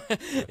 yeah.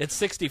 It's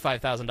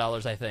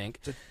 $65,000, I think.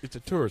 It's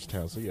a tourist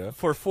town, so yeah.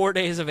 For 4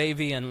 days of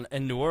AV in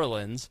New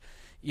Orleans,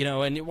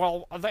 and,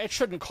 well, it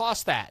shouldn't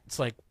cost that. It's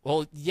like,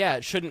 well, yeah,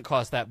 it shouldn't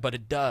cost that, but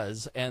it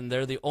does, and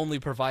they're the only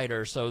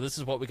provider, so this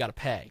is what we got to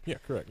pay. Yeah,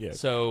 correct, yeah.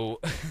 So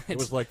it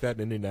was like that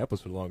in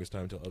Indianapolis for the longest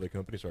time until other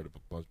companies started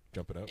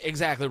jumping out.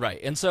 Exactly right.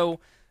 And so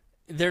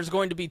there's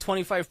going to be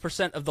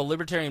 25% of the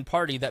Libertarian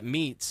Party that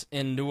meets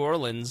in New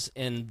Orleans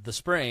in the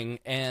spring,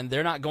 and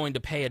they're not going to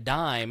pay a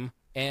dime,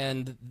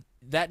 and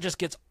that just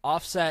gets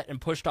offset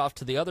and pushed off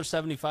to the other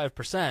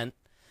 75%,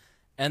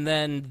 and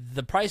then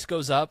the price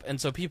goes up,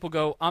 and so people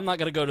go, I'm not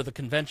going to go to the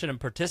convention and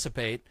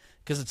participate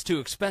because it's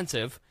too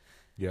expensive.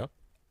 Yeah.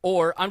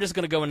 or I'm just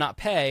going to go and not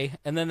pay,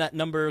 and then that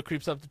number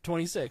creeps up to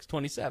 26,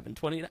 27,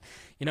 29.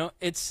 You know,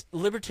 it's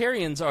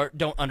libertarians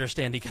don't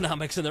understand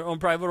economics in their own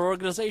private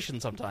organization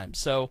sometimes.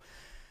 So,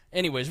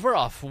 anyways, we're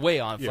way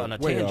off on a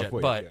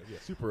tangent, but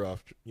super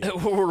off.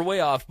 We're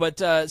way off. But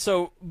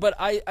but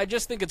I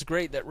just think it's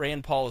great that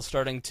Rand Paul is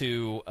starting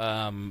to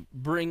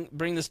bring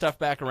the stuff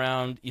back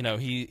around. You know,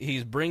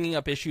 he's bringing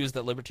up issues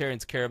that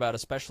libertarians care about,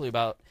 especially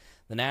about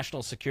the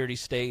national security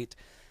state.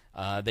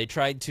 They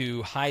tried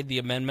to hide the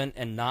amendment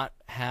and not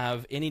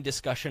have any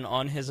discussion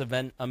on his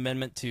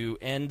amendment to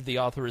end the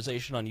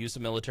authorization on use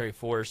of military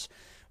force,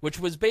 which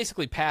was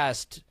basically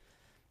passed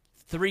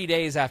 3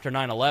 days after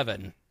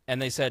 9/11,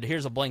 and they said,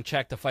 here's a blank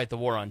check to fight the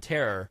war on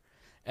terror,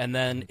 and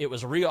then it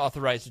was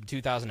reauthorized in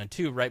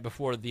 2002, right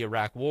before the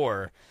Iraq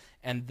War,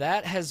 and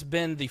that has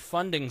been the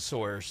funding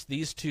source.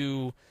 These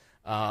two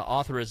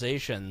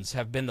authorizations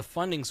have been the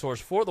funding source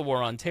for the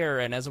war on terror,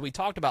 and as we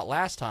talked about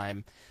last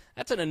time,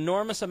 that's an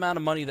enormous amount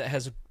of money that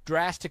has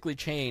drastically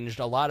changed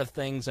a lot of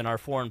things in our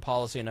foreign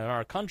policy and in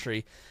our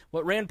country.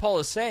 What Rand Paul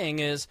is saying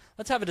is,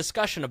 let's have a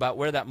discussion about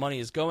where that money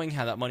is going,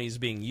 how that money is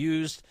being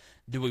used.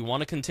 Do we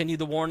want to continue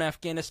the war in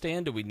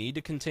Afghanistan? Do we need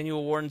to continue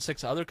a war in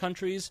 6 other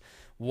countries?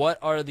 What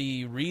are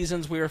the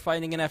reasons we are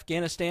fighting in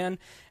Afghanistan?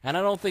 And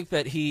I don't think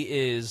that he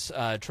is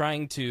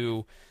trying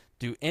to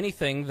do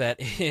anything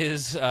that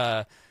is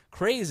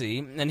crazy.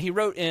 And he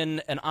wrote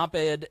in an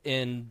op-ed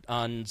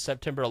on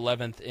September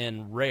 11th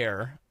in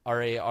RARE,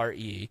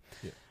 R-A-R-E.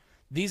 Yeah.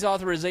 These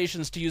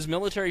authorizations to use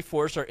military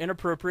force are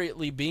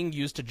inappropriately being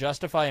used to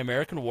justify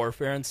American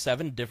warfare in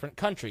 7 different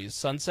countries.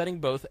 Sunsetting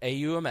both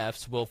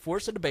AUMFs will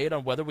force a debate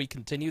on whether we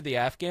continue the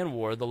Afghan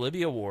war, the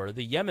Libya war,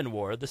 the Yemen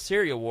war, the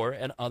Syria war,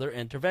 and other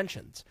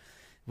interventions.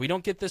 If we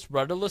don't get this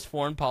rudderless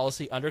foreign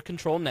policy under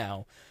control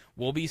now,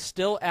 we'll be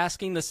still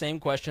asking the same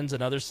questions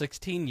another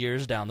 16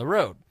 years down the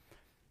road.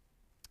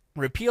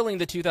 Repealing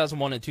the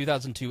 2001 and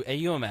 2002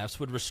 AUMFs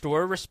would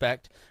restore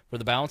respect for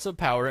the balance of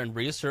power and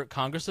reassert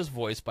Congress's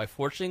voice by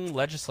forcing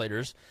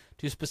legislators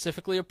to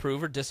specifically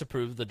approve or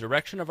disapprove the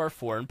direction of our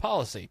foreign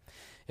policy.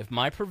 If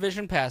my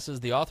provision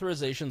passes, the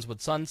authorizations would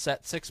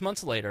sunset 6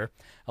 months later,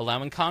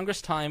 allowing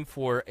Congress time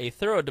for a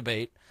thorough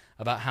debate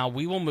about how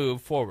we will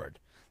move forward.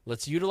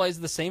 Let's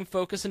utilize the same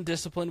focus and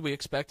discipline we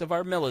expect of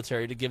our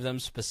military to give them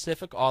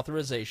specific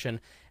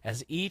authorization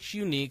as each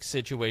unique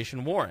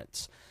situation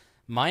warrants.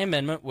 My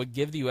amendment would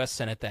give the U.S.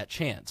 Senate that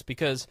chance,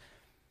 because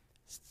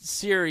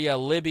Syria,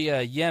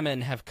 Libya,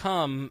 Yemen have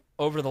come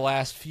over the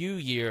last few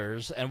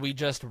years, and we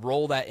just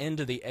roll that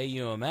into the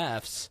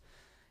AUMFs,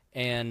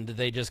 and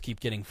they just keep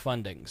getting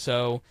funding.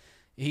 So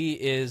he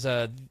is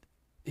out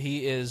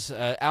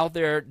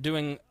there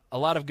doing a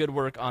lot of good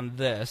work on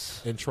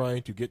this. And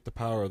trying to get the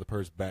power of the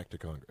purse back to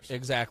Congress.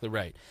 Exactly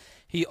right.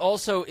 He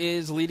also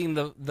is leading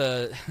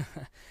the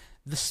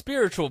the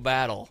spiritual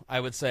battle, I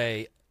would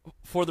say,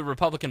 for the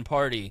Republican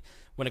Party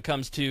when it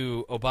comes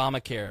to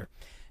Obamacare.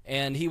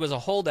 And he was a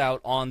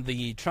holdout on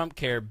the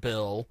Trumpcare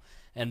bill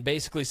and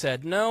basically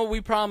said, no,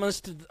 we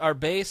promised our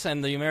base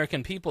and the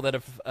American people that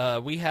if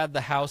we had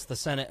the House, the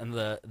Senate, and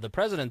the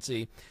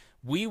presidency,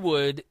 we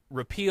would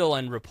repeal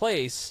and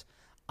replace.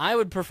 I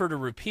would prefer to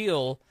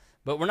repeal,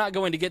 but we're not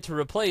going to get to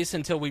replace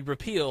until we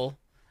repeal,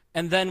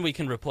 and then we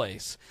can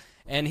replace.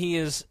 And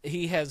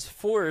he has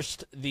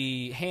forced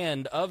the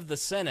hand of the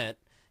Senate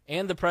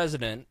and the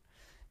president,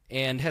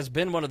 and has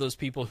been one of those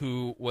people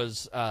who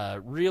was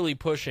really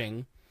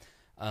pushing,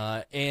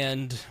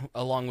 and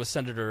along with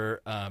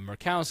Senator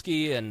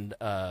Murkowski and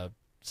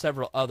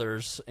several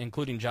others,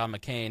 including John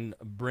McCain,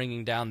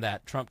 bringing down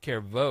that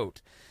Trumpcare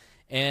vote.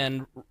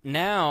 And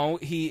now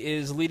he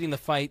is leading the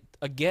fight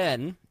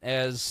again,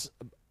 as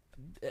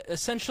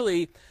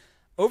essentially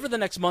over the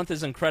next month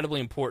is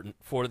incredibly important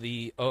for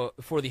the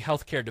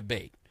healthcare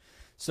debate.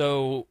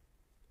 So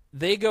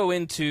they go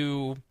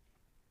into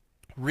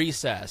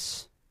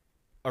recess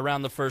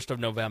around the 1st of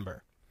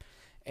November,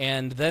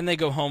 and then they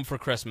go home for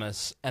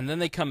Christmas, and then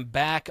they come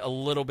back a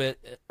little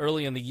bit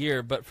early in the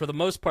year, but for the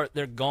most part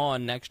they're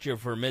gone next year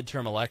for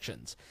midterm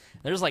elections.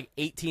 There's like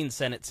 18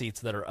 Senate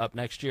seats that are up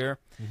next year,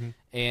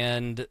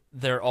 and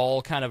they're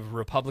all kind of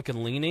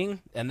Republican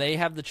leaning, and they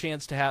have the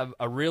chance to have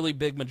a really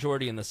big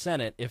majority in the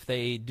Senate if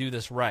they do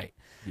this right.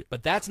 Yeah.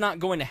 But that's not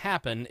going to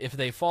happen if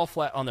they fall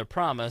flat on their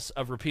promise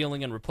of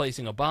repealing and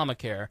replacing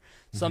Obamacare,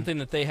 something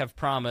that they have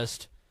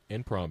promised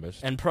and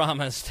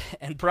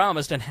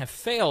have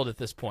failed at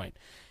this point.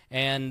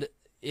 And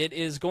it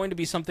is going to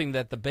be something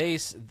that the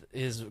base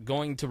is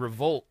going to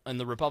revolt in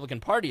the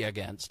Republican Party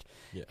against.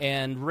 Yeah.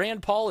 And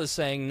Rand Paul is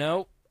saying,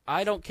 no,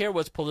 I don't care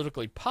what's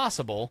politically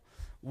possible.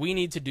 We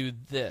need to do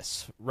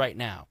this right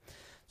now.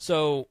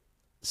 So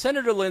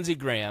Senator Lindsey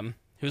Graham,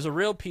 who's a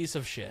real piece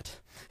of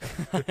shit,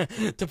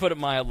 to put it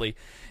mildly,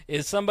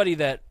 is somebody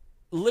that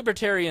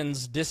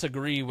libertarians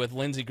disagree with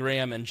Lindsey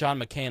Graham and John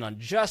McCain on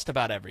just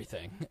about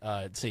everything,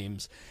 it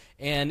seems.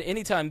 And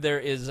anytime there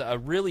is a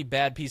really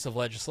bad piece of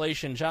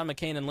legislation, John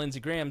McCain and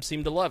Lindsey Graham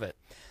seem to love it.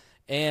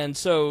 And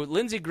so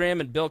Lindsey Graham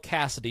and Bill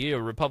Cassidy, a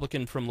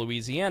Republican from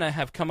Louisiana,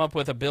 have come up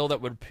with a bill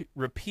that would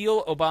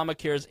repeal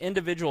Obamacare's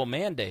individual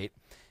mandate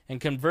and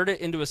convert it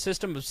into a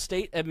system of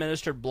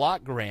state-administered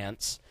block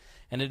grants,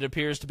 and it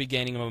appears to be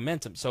gaining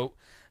momentum. So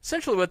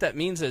essentially what that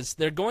means is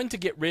they're going to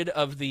get rid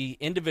of the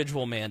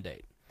individual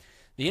mandate.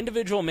 The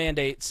individual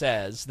mandate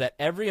says that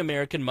every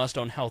American must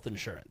own health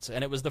insurance,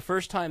 and it was the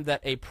first time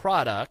that a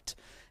product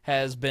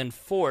has been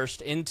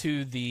forced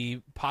into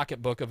the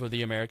pocketbook of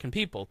the American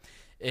people.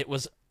 It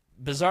was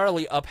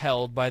bizarrely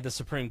upheld by the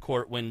Supreme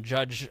Court when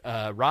Judge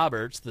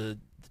Roberts, the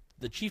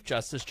Chief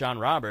Justice John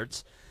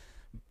Roberts,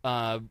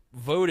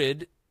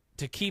 voted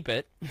to keep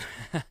it,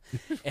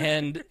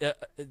 and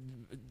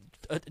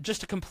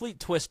just a complete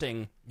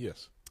twisting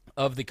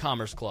of the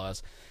Commerce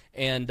Clause.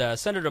 And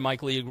Senator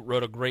Mike Lee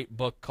wrote a great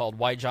book called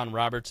Why John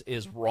Roberts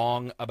is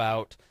Wrong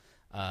About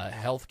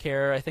Health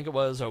Care, I think it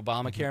was,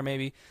 Obamacare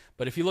maybe.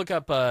 But if you look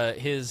up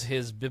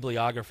his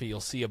bibliography, you'll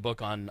see a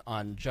book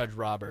on Judge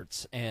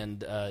Roberts,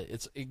 and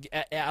it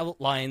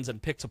outlines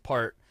and picks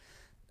apart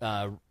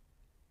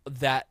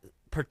that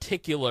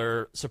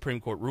particular Supreme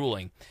Court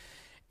ruling.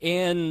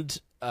 And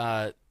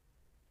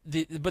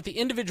but the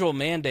individual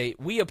mandate,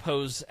 we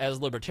oppose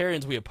as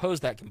libertarians. We oppose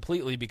that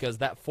completely because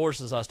that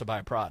forces us to buy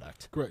a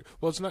product. Correct.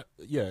 Well, it's not.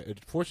 Yeah, it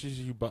forces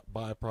you to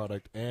buy a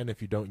product, and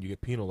if you don't, you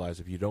get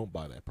penalized if you don't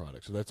buy that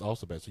product. So that's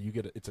also bad. So you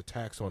get it's a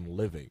tax on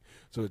living.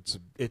 So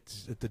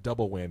it's a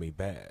double whammy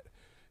bad.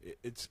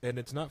 It's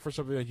not for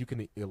something that you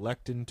can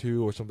elect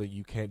into or something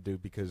you can't do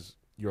because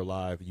you're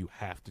alive. You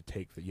have to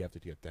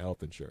get the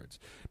health insurance.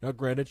 Now,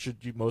 granted,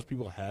 most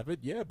people have it?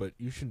 Yeah, but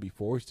you shouldn't be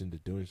forced into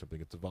doing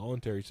something. It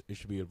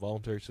should be a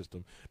voluntary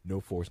system, no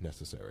force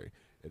necessary.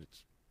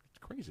 It's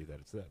crazy that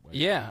it's that way.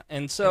 Yeah,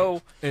 and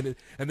so and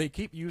they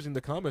keep using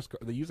the comments.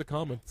 They use the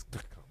comments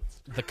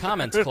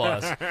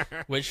clause,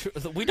 which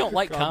we don't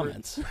like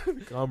comments.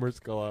 The Commerce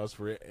Clause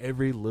for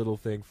every little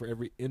thing, for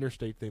every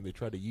interstate thing. They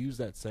try to use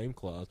that same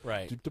clause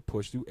to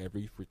push through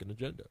every freaking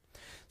agenda.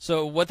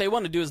 So what they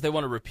want to do is they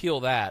want to repeal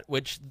that,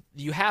 which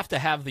you have to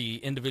have the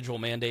individual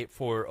mandate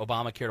for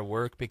Obamacare to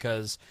work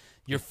because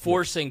you're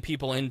forcing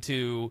people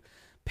into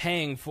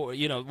paying for,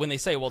 when they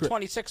say, well,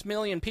 26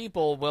 million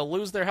people will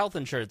lose their health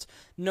insurance.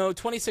 No,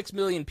 26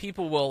 million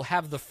people will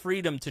have the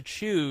freedom to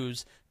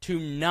choose to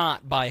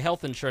not buy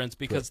health insurance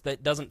because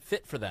that doesn't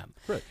fit for them.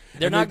 Right.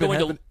 They're not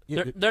going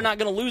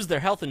to lose their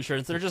health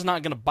insurance. They're just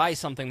not going to buy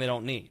something they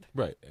don't need.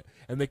 Right.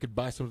 And they could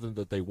buy something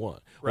that they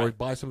want or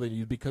buy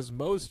something because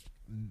most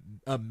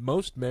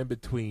men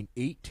between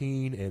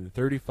 18 and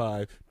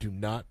 35 do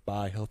not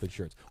buy health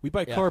insurance. We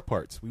buy car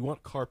parts. We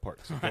want car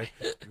parts. Okay?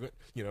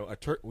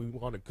 We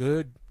want a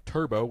good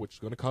turbo, which is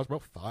going to cost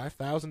about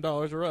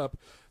 $5,000 or up,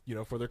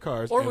 for their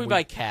cars. Or we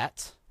buy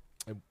cats.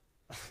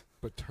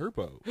 But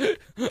turbo.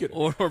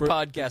 or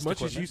podcast as much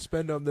equipment. as you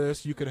spend on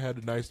this, you could have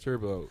had a nice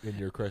turbo in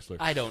your Chrysler.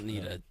 I don't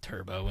need a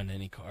turbo in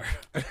any car.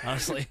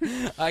 Honestly,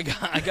 I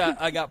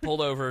got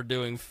pulled over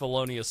doing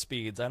felonious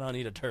speeds. I don't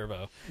need a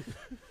turbo.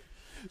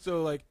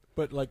 So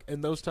but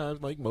in those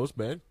times, like most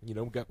men,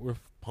 we're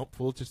pumped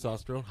full of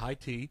testosterone, high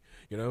T,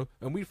 and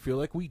we feel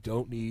like we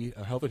don't need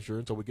a health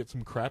insurance, or we get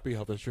some crappy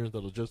health insurance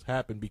that'll just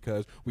happen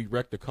because we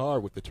wrecked a car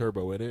with the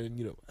turbo in it,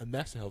 and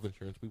that's the health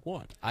insurance we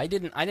want. I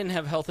didn't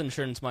have health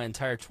insurance my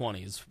entire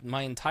 20s.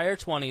 My entire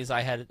 20s,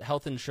 I had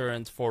health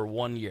insurance for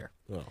 1 year,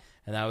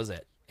 and that was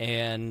it.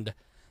 And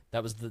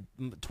that was the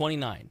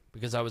 29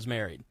 because I was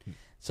married.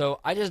 So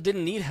I just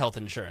didn't need health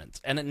insurance,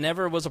 and it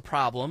never was a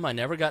problem. I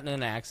never got in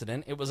an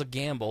accident. It was a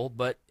gamble,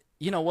 but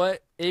you know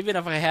what? Even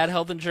if I had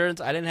health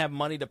insurance, I didn't have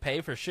money to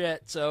pay for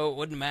shit, so it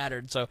wouldn't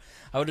matter. So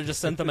I would have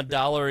just sent them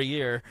 $1 a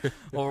year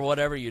or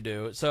whatever you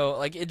do.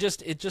 So it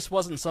just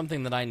wasn't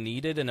something that I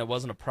needed, and it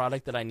wasn't a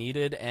product that I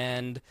needed.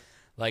 And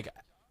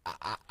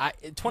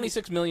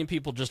 26 million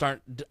people just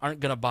aren't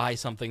gonna buy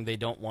something they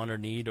don't want or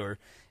need or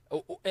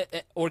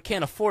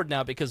can't afford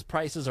now because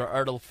prices are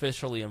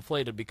artificially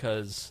inflated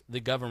because the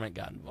government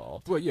got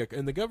involved. Well, yeah,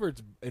 and the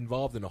government's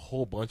involved in a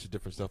whole bunch of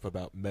different stuff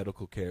about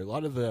medical care. A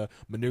lot of the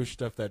minutiae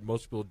stuff that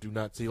most people do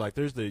not see,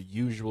 there's the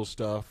usual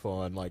stuff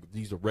on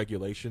these are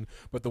regulation,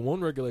 but the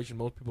one regulation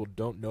most people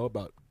don't know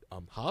about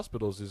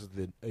hospitals is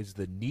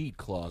the need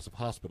clause of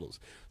hospitals.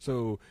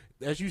 So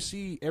as you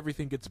see,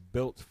 everything gets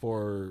built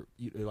for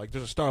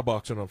there's a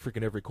Starbucks on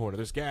freaking every corner.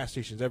 There's gas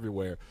stations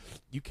everywhere.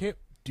 You can't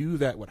do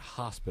that with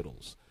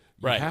hospitals.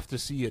 You have to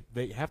see it.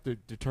 They have to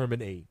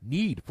determine a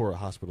need for a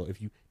hospital.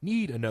 If you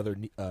need another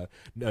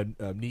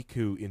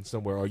NICU in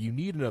somewhere, or you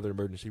need another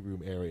emergency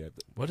room area.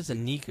 What is a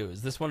NICU?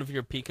 Is this one of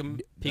your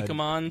Pokemons?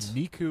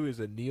 NICU is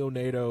a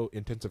neonatal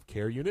intensive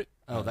care unit.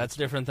 Oh, that's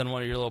different than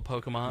one of your little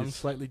Pokemons? It's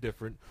slightly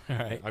different. All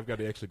right. I've got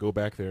to actually go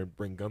back there and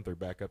bring Gunther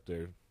back up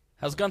there.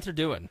 How's Gunther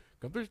doing?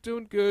 Gunther's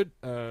doing good.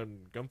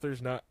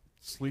 Gunther's not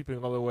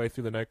sleeping all the way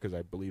through the night because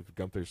I believe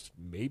Gunther's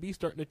maybe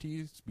starting to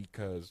tease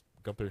because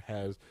Gunther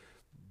has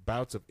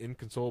bouts of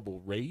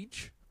inconsolable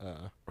rage.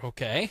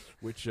 Okay.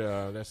 Which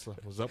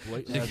was up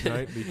late last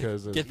night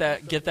because get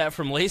that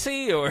from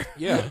Lacey or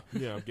yeah,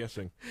 I'm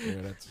guessing.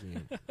 Yeah, that's.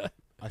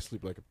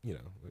 sleep like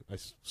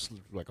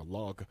sleep like a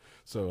log.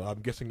 So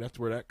I'm guessing that's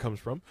where that comes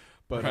from.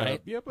 But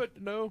Right.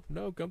 but no,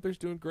 Gunther's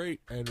doing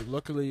great, and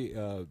luckily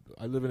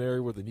I live in an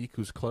area where the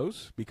NICU's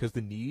close because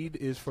the need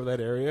is for that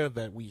area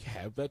that we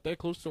have that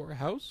close to our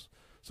house,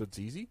 so it's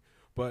easy.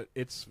 But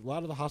it's a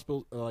lot of the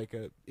hospital,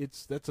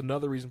 that's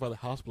another reason why the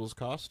hospitals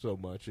cost so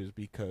much is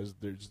because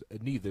there's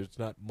a need. There's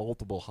not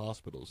multiple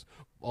hospitals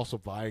also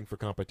vying for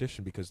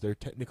competition because there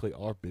technically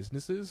are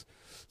businesses.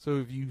 So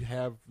if you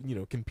have,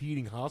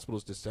 competing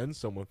hospitals to send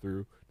someone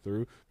through,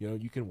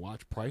 you can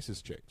watch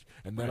prices change.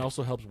 And that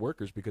also helps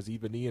workers because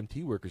even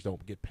EMT workers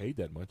don't get paid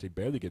that much. They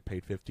barely get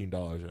paid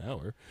 $15 an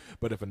hour.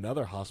 But if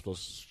another hospital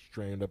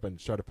strand up and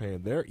started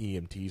paying their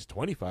EMTs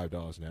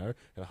 $25 an hour,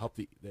 it'll help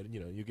you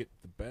get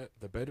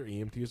the better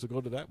EMTs will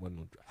go to that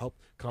one, help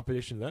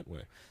competition that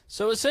way.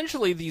 So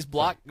essentially,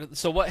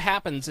 so what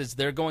happens is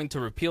they're going to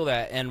repeal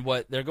that, and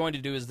what they're going to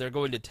do is they're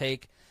going to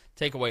take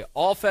away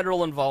all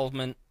federal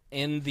involvement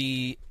in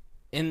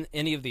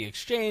any of the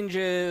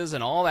exchanges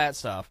and all that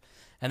stuff,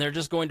 and they're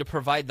just going to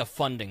provide the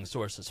funding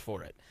sources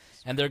for it.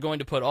 And they're going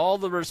to put all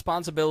the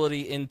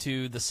responsibility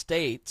into the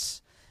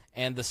states,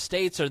 and the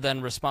states are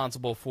then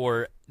responsible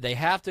for, they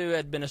have to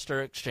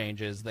administer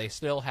exchanges, they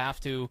still have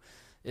to,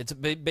 it's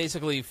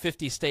basically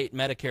 50-state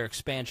Medicare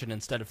expansion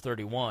instead of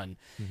 31.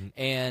 Mm-hmm.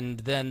 And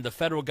then the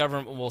federal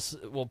government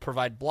will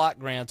provide block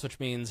grants, which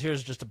means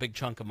here's just a big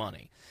chunk of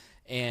money.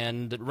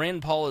 And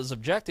Rand Paul is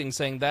objecting,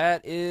 saying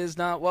that is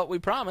not what we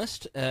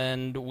promised,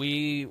 and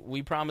we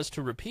promised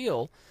to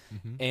repeal,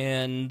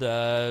 and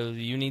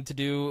you need to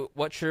do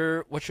what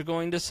you're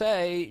going to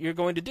say you're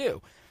going to do.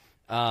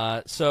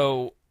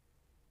 So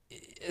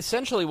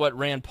essentially what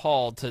Rand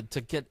Paul,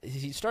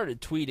 he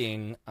started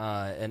tweeting,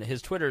 and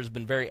his Twitter has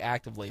been very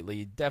active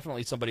lately,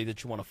 definitely somebody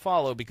that you want to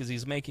follow because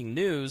he's making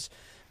news.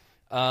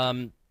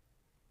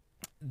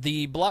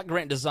 The block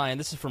grant design,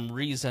 this is from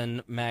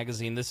Reason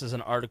magazine. This is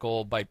an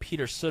article by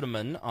Peter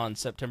Suderman on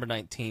September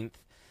 19th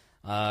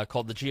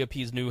called "The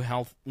GOP's New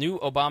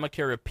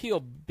Obamacare Repeal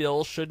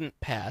Bill Shouldn't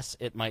Pass.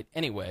 It Might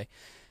Anyway."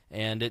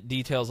 And it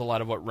details a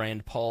lot of what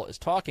Rand Paul is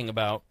talking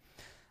about.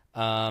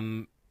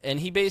 And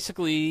he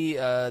basically,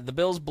 the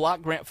bill's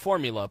block grant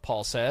formula,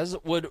 Paul says,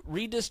 would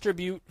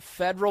redistribute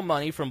federal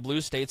money from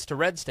blue states to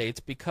red states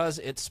because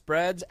it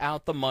spreads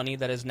out the money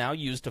that is now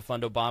used to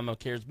fund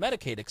Obamacare's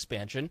Medicaid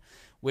expansion,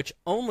 which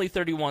only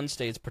 31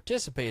 states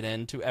participate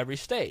in, to every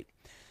state.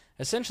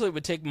 Essentially, it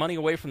would take money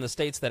away from the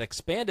states that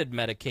expanded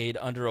Medicaid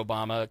under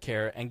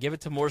Obamacare and give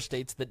it to more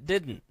states that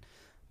didn't.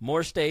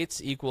 More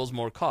states equals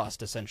more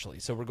cost, essentially.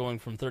 So we're going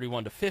from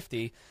 31 to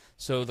 50.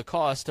 So the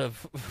cost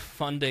of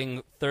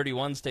funding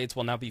 31 states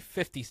will now be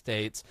 50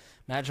 states.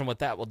 Imagine what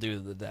that will do to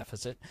the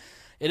deficit.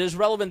 It is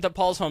relevant that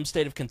Paul's home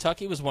state of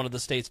Kentucky was one of the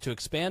states to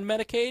expand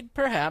Medicaid,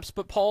 perhaps,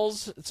 but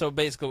so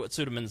basically what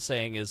Suderman's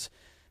saying is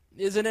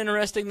it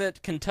interesting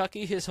that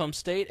Kentucky, his home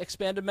state,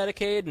 expanded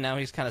Medicaid, and now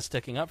he's kind of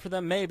sticking up for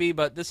them? Maybe,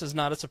 but this is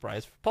not a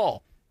surprise for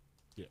Paul.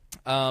 Yeah.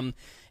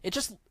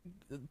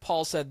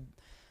 Paul said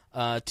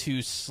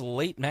to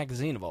Slate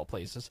magazine, of all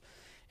places,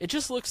 it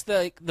just looks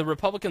like the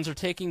Republicans are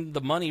taking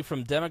the money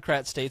from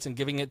Democrat states and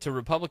giving it to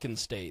Republican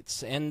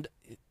states. And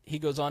he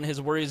goes on,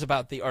 his worries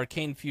about the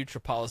arcane future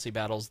policy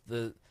battles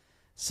the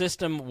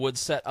system would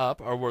set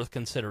up are worth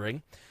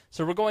considering.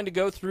 So we're going to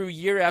go through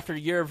year after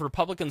year of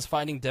Republicans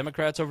fighting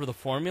Democrats over the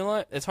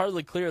formula. It's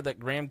hardly clear that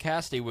Graham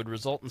Cassidy would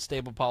result in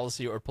stable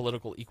policy or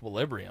political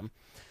equilibrium.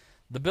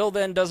 The bill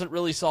then doesn't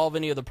really solve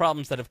any of the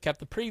problems that have kept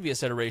the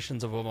previous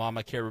iterations of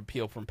Obamacare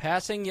repeal from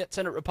passing, yet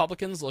Senate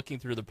Republicans, looking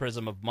through the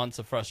prism of months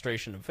of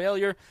frustration and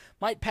failure,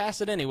 might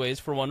pass it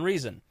anyways for one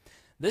reason.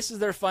 This is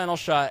their final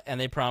shot,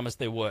 and they promised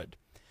they would.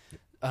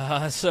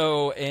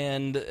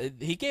 And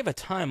he gave a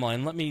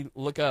timeline. Let me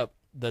look up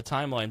the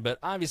timeline. But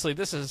obviously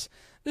this is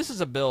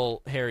a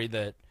bill, Harry,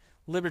 that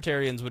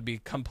Libertarians would be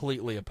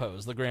completely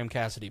opposed, the Graham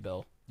Cassidy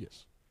bill.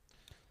 Yes.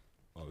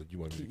 Oh, you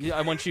want me to...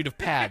 I want you to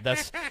pad.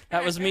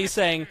 That was me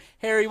saying,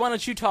 Harry, why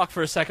don't you talk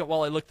for a second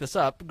while I look this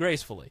up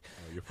gracefully?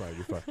 Oh, you're fine.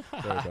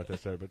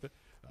 Sorry about that.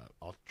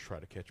 I'll try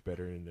to catch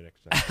better in the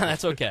next time.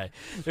 That's okay.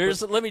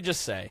 Let me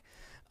just say,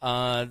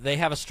 they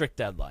have a strict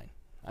deadline.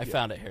 I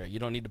found it, Harry. You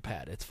don't need to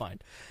pad. It's fine.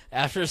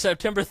 After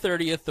September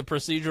 30th, the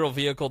procedural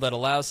vehicle that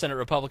allows Senate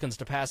Republicans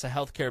to pass a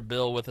health care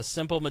bill with a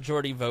simple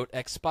majority vote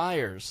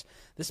expires.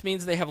 This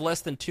means they have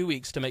less than 2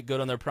 weeks to make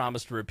good on their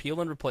promise to repeal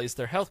and replace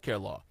their health care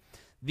law.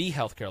 The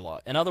health care law.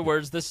 In other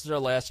words, this is their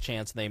last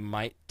chance, and they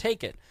might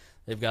take it.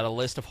 They've got a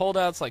list of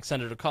holdouts like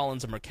Senator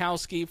Collins and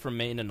Murkowski from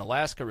Maine and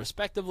Alaska,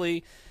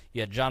 respectively.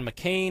 You had John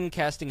McCain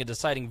casting a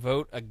deciding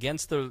vote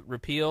against the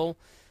repeal.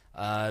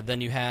 Then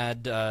you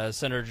had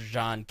Senator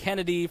John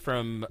Kennedy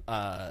from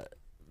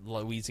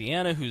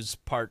Louisiana, who's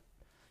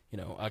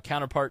a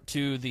counterpart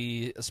to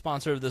the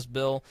sponsor of this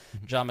bill.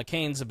 John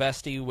McCain's a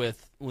bestie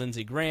with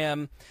Lindsey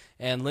Graham.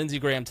 And Lindsey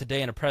Graham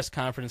today in a press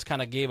conference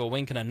kind of gave a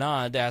wink and a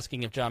nod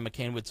asking if John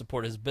McCain would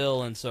support his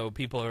bill, and so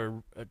people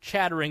are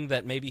chattering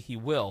that maybe he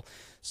will.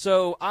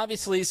 So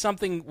obviously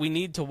something we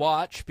need to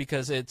watch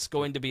because it's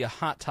going to be a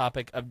hot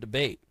topic of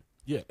debate.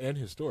 Yeah, and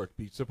historic.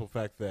 The simple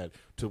fact that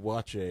to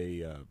watch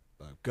a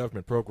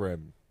government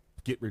program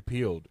get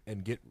repealed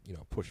and get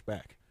pushed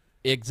back.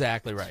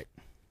 Exactly right.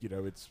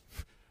 It's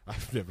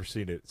I've never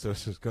seen it, so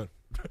it's just going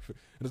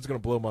to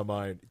blow my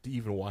mind to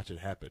even watch it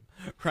happen.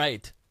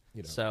 Right.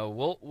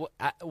 So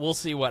we'll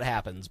see what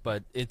happens,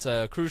 but it's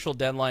a crucial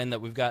deadline that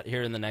we've got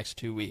here in the next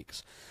 2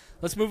 weeks.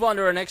 Let's move on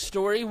to our next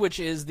story, which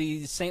is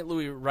the St.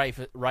 Louis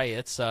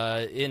riots.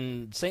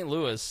 In St.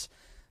 Louis,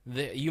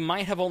 you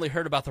might have only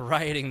heard about the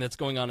rioting that's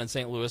going on in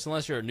St. Louis,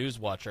 unless you're a news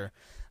watcher,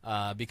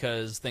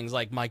 because things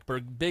like Mike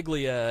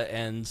Birbiglia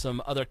and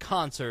some other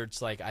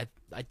concerts, like I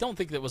don't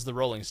think that was the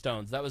Rolling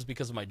Stones. That was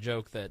because of my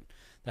joke that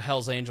the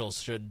Hells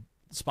Angels should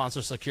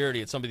sponsor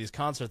security at some of these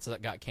concerts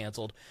that got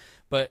canceled.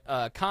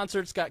 But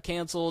concerts got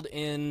canceled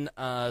in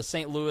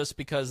St. Louis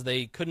because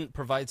they couldn't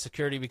provide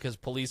security because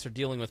police are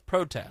dealing with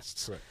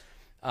protests. Correct.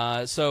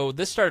 So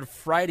this started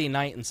Friday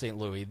night in St.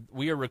 Louis.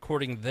 We are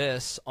recording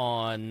this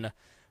on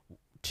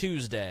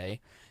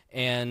Tuesday,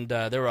 and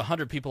there were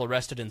 100 people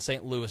arrested in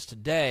St. Louis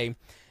today,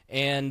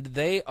 and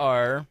they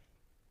are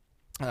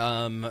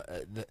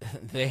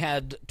they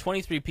had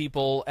 23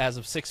 people as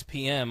of 6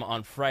 p.m.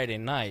 on Friday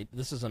night.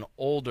 This is an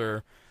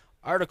older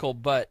article,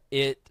 but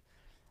it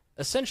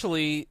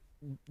essentially,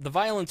 the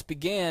violence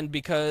began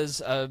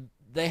because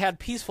they had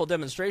peaceful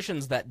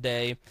demonstrations that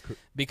day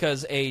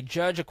because a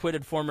judge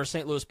acquitted former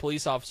St. Louis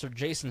police officer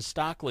Jason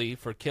Stockley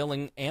for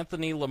killing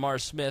Anthony Lamar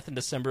Smith in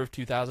December of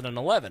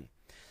 2011.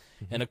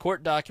 In a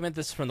court document,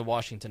 this is from the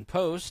Washington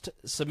Post,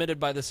 submitted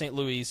by the St.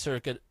 Louis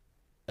Circuit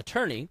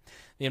Attorney,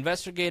 the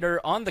investigator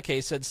on the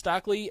case said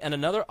Stockley and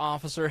another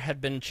officer had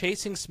been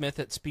chasing Smith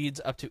at speeds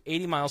up to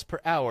 80 miles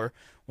per hour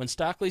when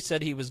Stockley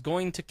said he was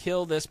going to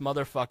kill this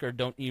motherfucker,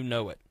 don't you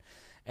know it,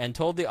 and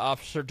told the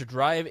officer to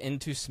drive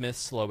into Smith's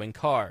slowing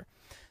car.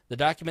 The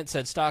document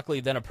said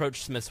Stockley then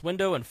approached Smith's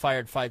window and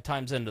fired 5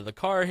 times into the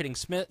car, hitting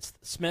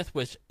Smith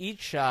with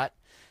each shot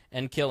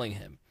and killing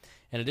him.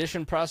 In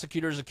addition,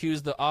 prosecutors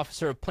accused the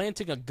officer of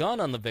planting a gun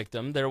on the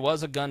victim. There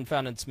was a gun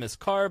found in Smith's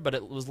car, but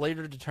it was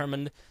later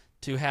determined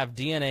to have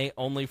DNA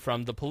only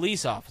from the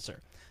police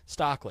officer,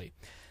 Stockley.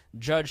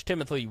 Judge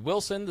Timothy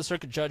Wilson, the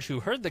circuit judge who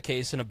heard the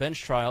case in a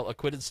bench trial,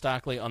 acquitted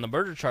Stockley on the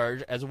murder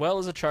charge as well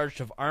as a charge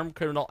of armed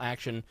criminal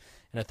action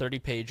in a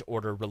 30-page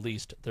order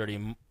released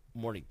Thursday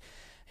morning.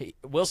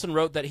 Wilson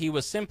wrote that he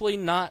was simply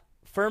not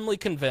firmly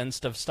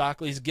convinced of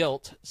Stockley's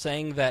guilt,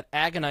 saying that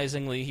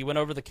agonizingly he went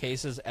over the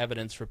case's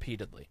evidence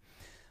repeatedly.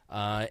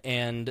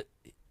 And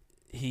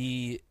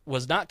he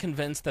was not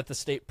convinced that the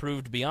state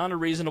proved beyond a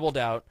reasonable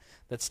doubt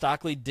that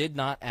Stockley did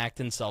not act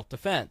in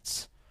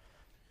self-defense.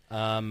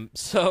 But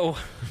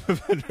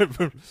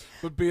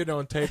being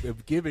on tape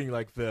of giving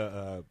like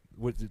the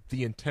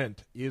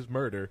intent is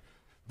murder.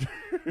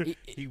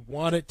 He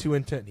wanted to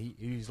intend.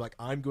 He's like,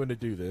 I'm going to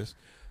do this.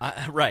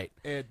 Right.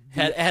 And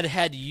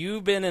had you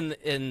been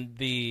in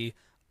the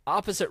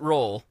opposite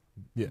role,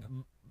 yeah.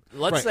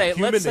 Let's right.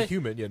 say to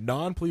human, yeah,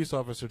 non-police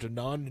officer to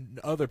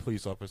non-other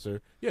police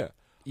officer, yeah.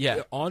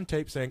 On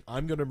tape saying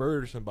I'm going to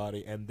murder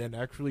somebody and then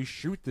actually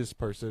shoot this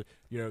person,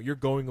 you're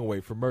going away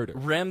for murder.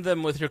 Ram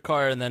them with your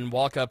car and then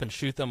walk up and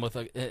shoot them with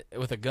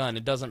a gun.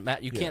 It doesn't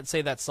matter. You can't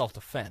say that's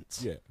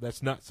self-defense. Yeah,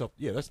 that's not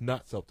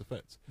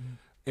self-defense.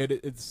 And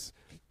it's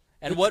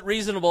what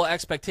reasonable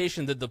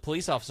expectation did the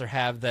police officer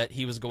have that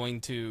he was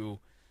going to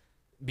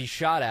be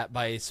shot at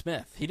by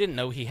Smith? He didn't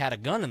know he had a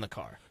gun in the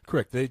car.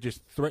 Correct. They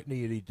just threatened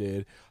he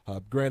did.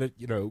 Granted,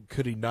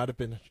 could he not have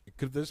been?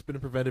 Could this have been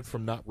prevented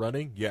from not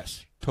running?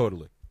 Yes,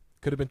 totally.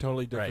 Could have been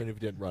totally different if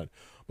he didn't run.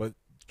 But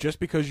just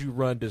because you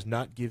run does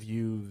not give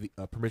you the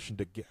permission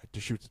to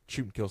shoot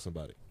and kill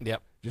somebody.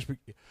 Yep.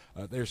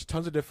 There's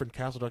tons of different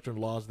castle doctrine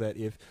laws that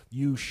if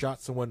you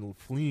shot someone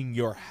fleeing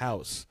your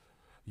house,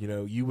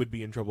 you would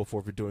be in trouble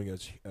for doing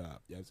as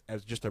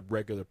just a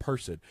regular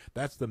person.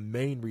 That's the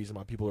main reason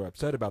why people are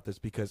upset about this,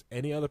 because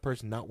any other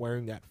person not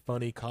wearing that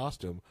funny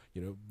costume,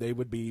 they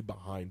would be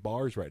behind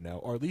bars right now,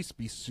 or at least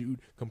be sued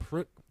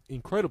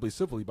incredibly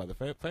civilly by the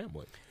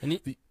family.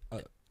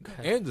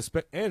 And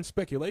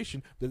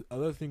speculation. The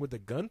other thing with the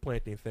gun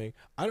planting thing,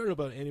 I don't know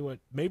about anyone.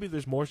 Maybe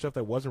there's more stuff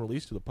that wasn't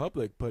released to the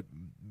public, but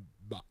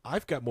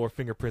I've got more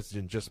fingerprints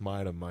than just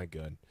mine on my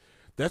gun.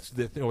 That's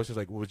the thing. It's just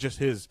like, well, just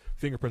his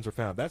fingerprints were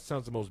found. That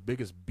sounds the most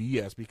biggest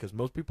BS, because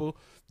most people,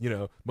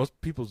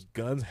 most people's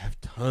guns have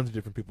tons of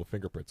different people's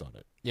fingerprints on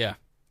it. Yeah.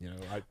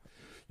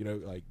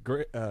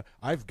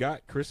 I've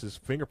got Chris's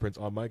fingerprints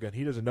on my gun.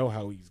 He doesn't know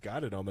how he's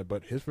got it on there,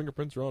 but his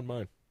fingerprints are on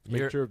mine.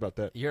 Make sure about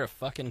that. You're a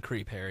fucking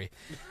creep, Harry.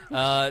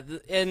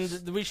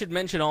 And we should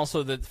mention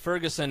also that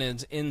Ferguson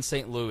is in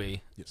St.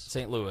 Louis. Yes.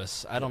 St.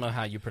 Louis. I don't know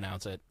how you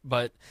pronounce it,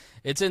 but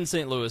it's in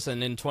St. Louis.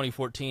 And in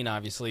 2014,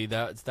 obviously,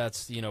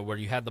 that's where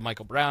you had the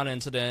Michael Brown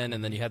incident,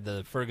 and then you had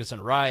the Ferguson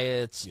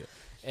riots. Yes.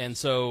 And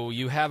so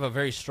you have a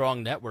very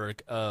strong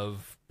network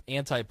of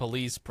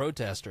anti-police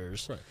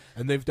protesters. Right.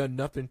 And they've done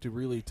nothing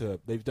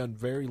they've done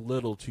very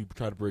little to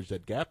try to bridge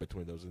that gap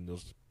between those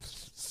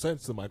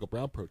since the Michael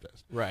Brown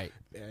protest. Right.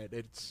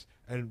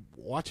 And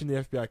watching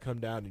the FBI come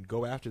down and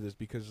go after this,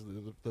 because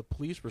the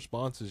police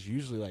response is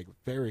usually like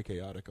very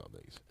chaotic on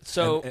these.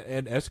 So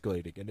and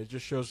escalating, and it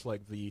just shows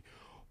like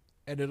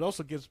and it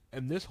also gives,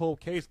 and this whole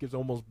case gives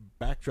almost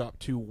backdrop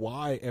to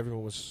why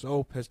everyone was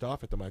so pissed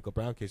off at the Michael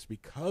Brown case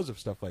because of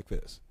stuff like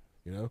this.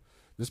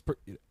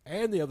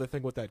 And the other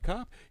thing with that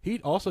cop, he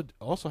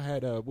also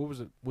had what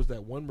was it? Was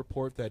that one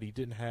report that he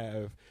didn't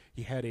have?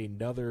 He had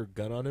another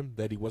gun on him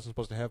that he wasn't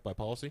supposed to have by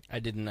policy. I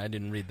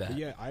didn't read that. But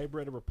yeah, I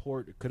read a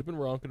report. It could have been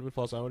wrong, could have been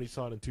false. I only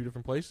saw it in 2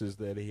 different places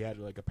that he had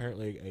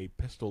apparently a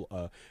pistol,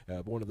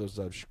 one of those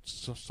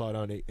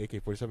sawed-on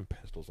AK-47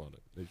 pistols on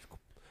it.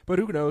 But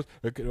who knows?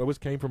 It always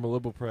came from a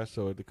liberal press,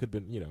 so it could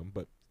have been,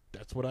 But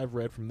that's what I've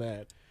read from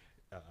that.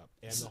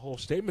 And the whole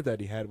statement that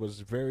he had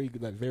was very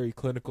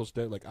clinical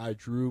statement, like, I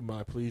drew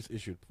my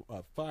police-issued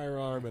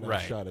firearm and I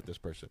shot at this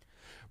person.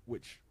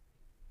 Which,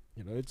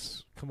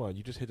 it's, come on,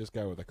 you just hit this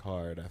guy with a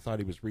car and I thought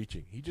he was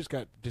reaching. He's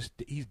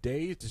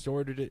dazed,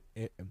 disordered,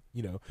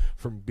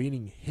 from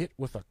being hit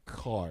with a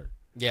car.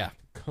 Yeah.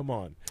 Come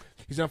on.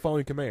 He's not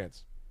following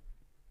commands.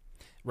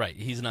 Right,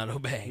 he's not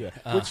obeying.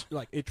 Yeah. Which,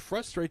 it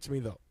frustrates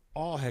me,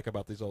 all heck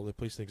about these all the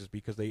police things is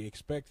because they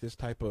expect this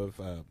type of,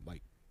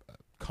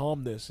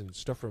 calmness and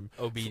stuff from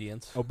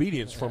obedience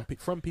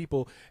from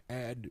people,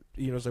 and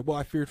it's like, well,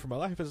 I feared for my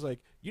life. It's like,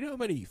 how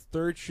many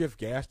third shift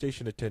gas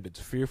station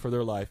attendants fear for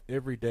their life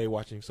every day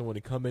watching someone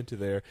come into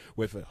there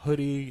with a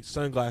hoodie,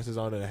 sunglasses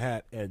on, and a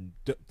hat, and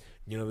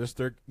this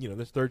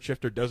third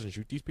shifter doesn't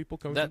shoot these people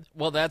coming in?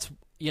 Well, that's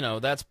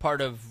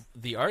part of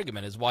the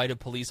argument is why do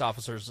police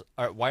officers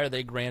why are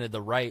they granted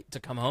the right to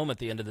come home at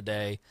the end of the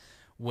day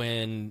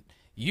when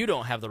you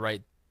don't have the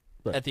right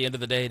at the end of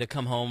the day to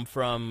come home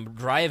from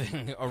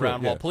driving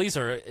around while police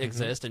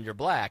exist and you're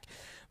black.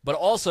 But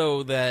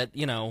also that,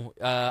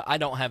 I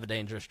don't have a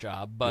dangerous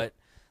job, but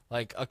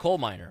like a coal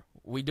miner,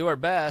 we do our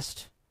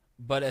best,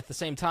 but at the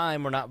same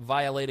time, we're not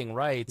violating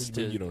rights. What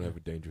do you mean you don't have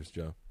a dangerous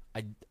job?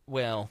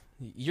 Well,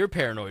 you're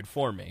paranoid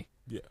for me.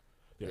 Yeah.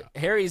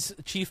 Harry's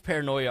chief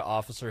paranoia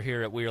officer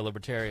here at We Are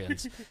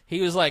Libertarians.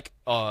 He was like,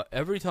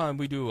 every time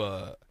we do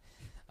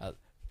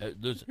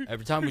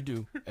every time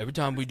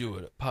we do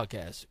a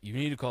podcast, you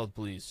need to call the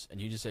police and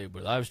you just say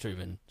we're live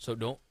streaming, so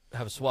don't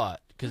have a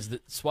SWAT, because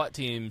the SWAT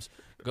teams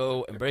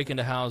go and break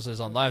into houses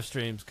on live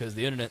streams because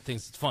the internet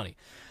thinks it's funny.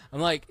 I'm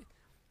like,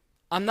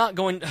 I'm not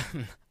going.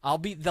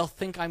 They'll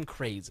think I'm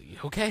crazy.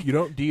 Okay. You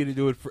don't need to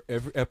do it for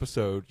every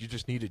episode. You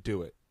just need to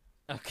do it.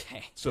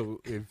 Okay.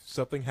 So if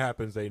something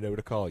happens, they know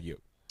to call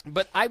you.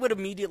 But I would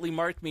immediately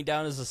mark me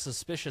down as a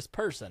suspicious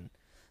person.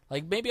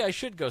 Like, maybe I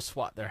should go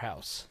SWAT their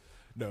house.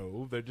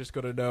 No, they're just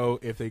going to know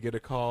if they get a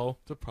call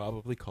to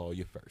probably call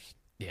you first.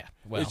 Yeah,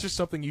 well, it's just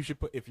something you should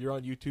put. If you're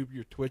on YouTube,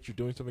 your Twitch, you're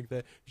doing something like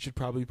that, you should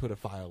probably put a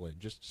file in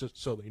just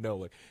so they know,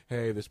 like,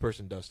 hey, this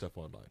person does stuff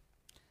online.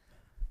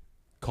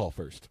 Call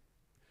first.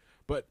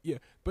 But yeah,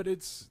 but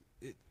it's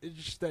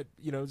just that,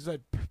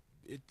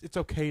 it's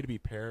okay to be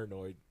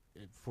paranoid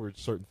for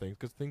certain things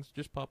because things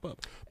just pop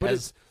up.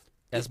 But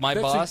as my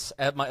boss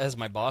at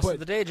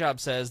the day job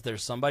says,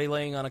 there's somebody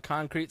laying on a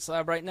concrete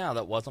slab right now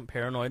that wasn't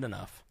paranoid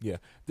enough. Yeah.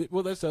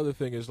 Well, that's the other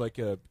thing is, like,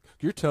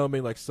 you're telling me,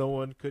 like,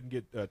 someone couldn't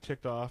get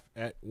ticked off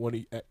at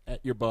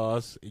at your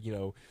boss,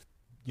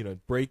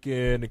 break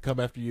in and come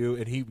after you,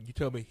 and you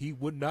tell me he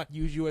would not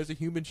use you as a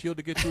human shield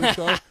to get to his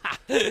car?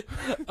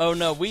 Oh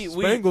no,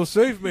 Spangle,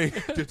 save me.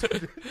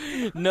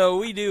 No,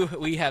 we do.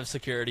 We have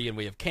security and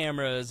we have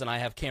cameras, and I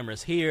have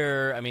cameras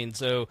here. I mean,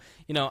 so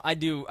I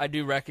do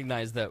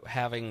recognize that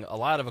having a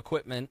lot of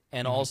equipment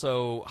and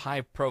also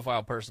high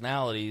profile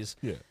personalities.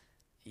 Yeah.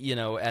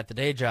 At the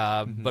day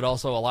job, but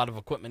also a lot of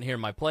equipment here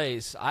in my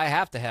place, I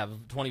have to have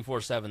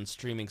 24/7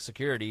 streaming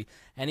security.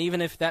 And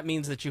even if that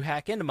means that you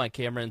hack into my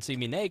camera and see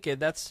me naked,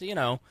 that's,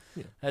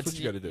 that's what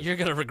you got to do. You're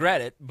going to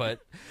regret it,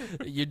 but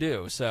you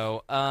do.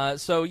 So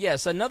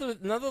yes, another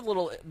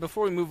little,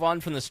 before we move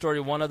on from the story,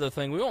 one other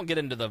thing, we won't get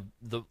into the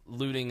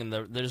looting, and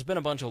there's been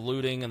a bunch of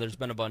looting and there's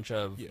been a bunch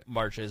of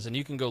marches, and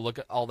you can go look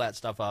at all that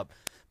stuff up.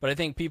 But I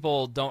think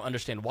people don't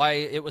understand why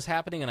it was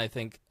happening, and I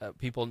think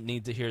people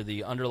need to hear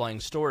the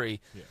underlying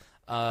story.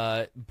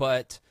 Yeah.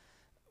 But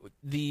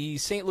the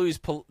St. Louis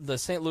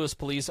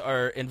police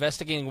are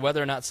investigating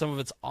whether or not some of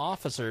its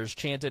officers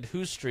chanted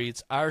 "Whose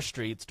streets? Our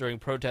streets" during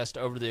protest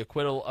over the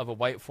acquittal of a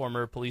white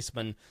former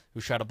policeman who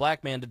shot a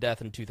black man to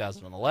death in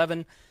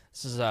 2011.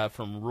 This is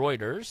from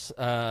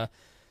Reuters.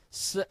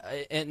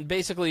 And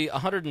basically,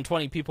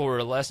 120 people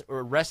were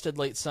arrested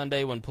late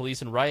Sunday when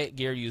police in riot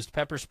gear used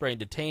pepper spray and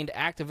detained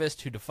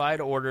activists who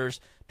defied orders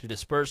to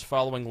disperse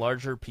following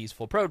larger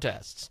peaceful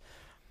protests.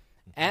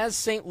 As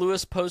St.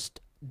 Louis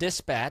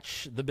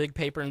Post-Dispatch, the big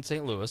paper in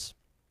St. Louis,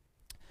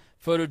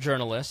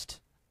 photojournalist,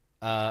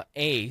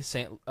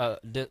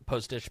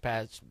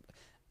 Post-Dispatch,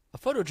 a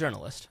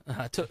photojournalist,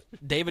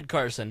 David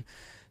Carson,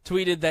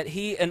 tweeted that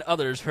he and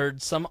others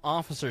heard some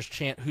officers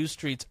chant "Whose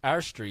streets?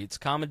 Our streets,"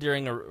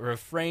 commandeering a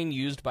refrain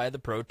used by the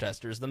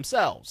protesters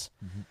themselves.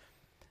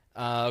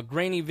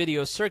 Grainy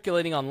video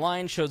circulating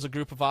online shows a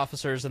group of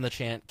officers, and the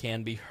chant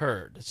can be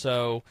heard.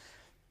 So,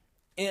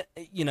 your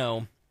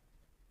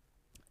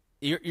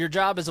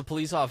job as a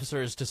police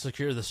officer is to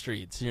secure the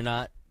streets. You're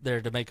not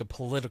there to make a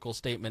political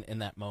statement in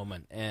that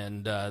moment,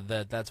 and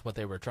that's what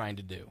they were trying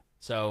to do.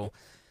 So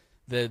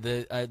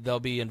They'll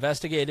be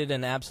investigated,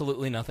 and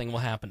absolutely nothing will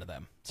happen to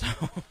them. So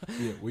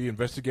yeah, we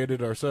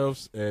investigated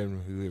ourselves,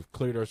 and we have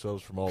cleared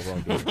ourselves from all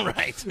wrongdoing.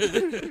 right.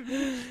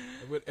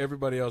 But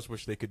everybody else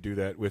wish they could do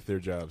that with their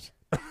jobs.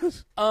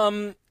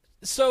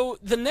 So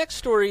the next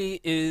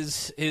story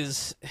is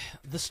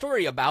the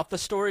story about the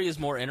story is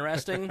more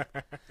interesting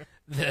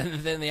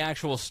than the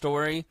actual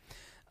story.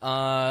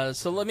 So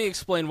let me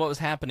explain what was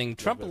happening.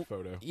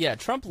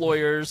 Trump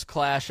lawyers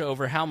clash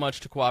over how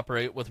much to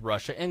cooperate with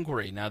Russia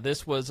inquiry. Now,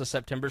 this was a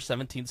September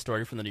 17th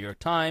story from the New York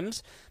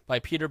Times by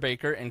Peter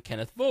Baker and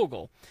Kenneth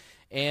Vogel.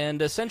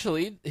 And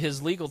essentially,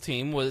 his legal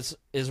team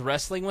is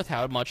wrestling with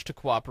how much to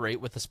cooperate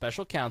with the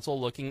special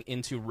counsel looking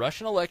into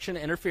Russian election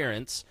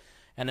interference,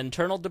 an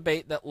internal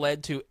debate that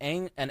led to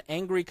an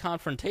angry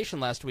confrontation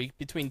last week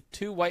between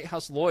two White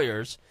House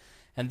lawyers,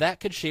 and that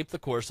could shape the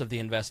course of the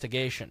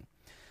investigation.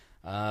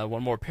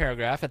 One more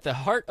paragraph. At the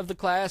heart of the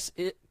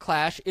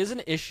clash is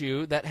an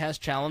issue that has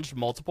challenged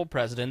multiple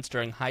presidents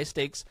during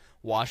high-stakes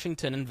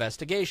Washington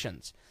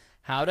investigations: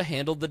 how to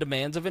handle the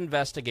demands of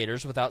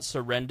investigators without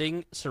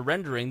surrendering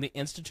the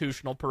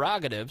institutional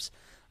prerogatives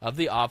of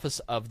the office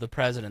of the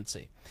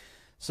presidency.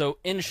 So,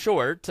 in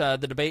short, the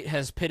debate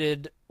has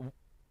pitted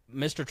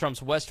Mr.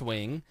 Trump's West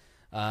Wing.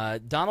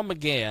 Donald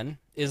McGahn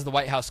is the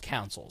White House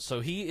counsel.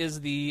 So he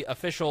is the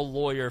official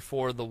lawyer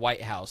for the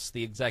White House,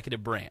 the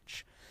executive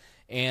branch.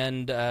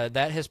 And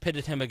that has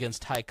pitted him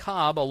against Ty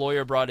Cobb, a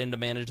lawyer brought in to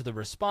manage the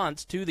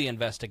response to the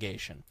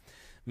investigation.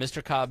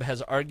 Mr. Cobb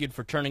has argued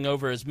for turning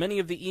over as many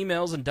of the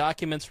emails and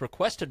documents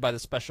requested by the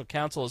special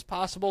counsel as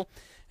possible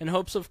in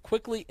hopes of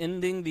quickly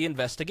ending the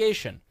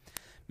investigation.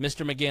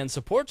 Mr. McGahn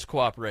supports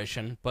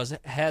cooperation, but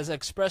has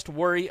expressed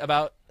worry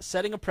about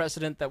setting a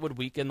precedent that would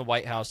weaken the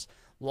White House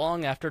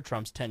long after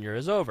Trump's tenure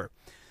is over.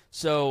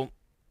 So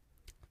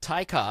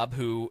Ty Cobb,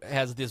 who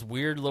has this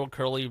weird little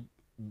curly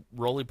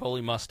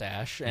roly-poly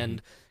mustache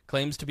and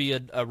claims to be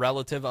a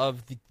relative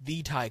of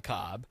the Ty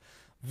Cobb,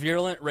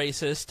 virulent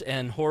racist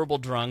and horrible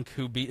drunk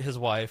who beat his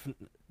wife,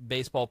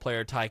 baseball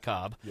player Ty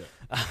Cobb. Yeah.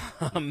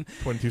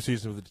 22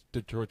 seasons of the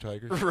Detroit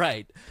Tigers.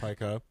 Right. Ty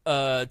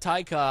Cobb.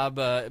 Ty Cobb.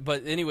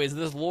 But anyways,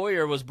 this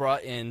lawyer was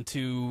brought in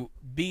to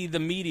be the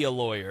media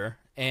lawyer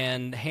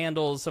and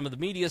handle some of the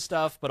media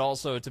stuff, but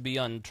also to be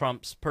on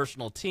Trump's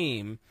personal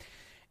team.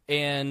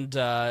 And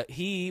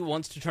he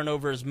wants to turn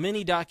over as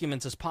many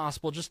documents as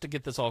possible just to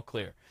get this all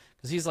clear.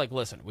 Because he's like,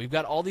 listen, we've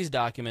got all these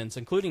documents,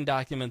 including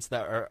documents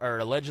that are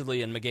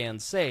allegedly in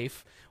McGahn's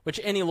safe, which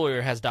any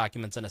lawyer has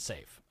documents in a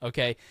safe,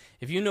 okay?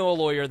 If you know a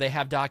lawyer, they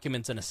have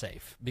documents in a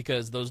safe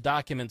because those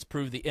documents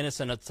prove the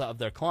innocence of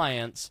their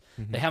clients.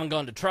 They haven't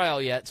gone to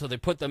trial yet, so they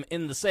put them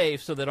in the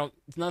safe so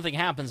nothing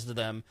happens to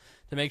them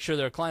to make sure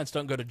their clients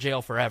don't go to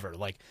jail forever.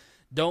 Like,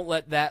 don't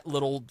let that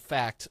little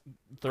fact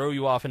throw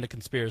you off into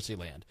conspiracy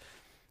land.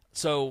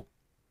 So,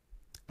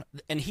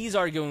 and he's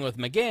arguing with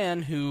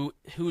McGahn,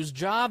 whose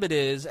job it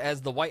is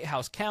as the White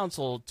House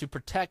counsel to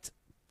protect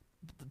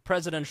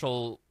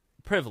presidential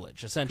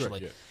privilege, essentially.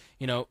 Correct, yeah.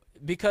 You know,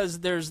 because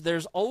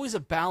there's always a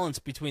balance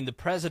between the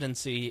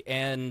presidency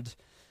and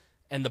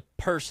the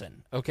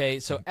person.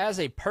 Okay, so as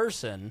a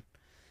person,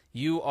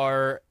 you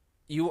are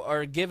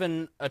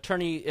given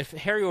attorney. If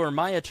Harry were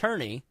my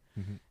attorney,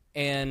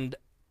 and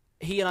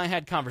he and I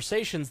had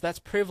conversations, that's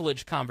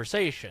privileged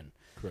conversation.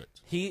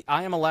 Correct.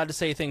 I am allowed to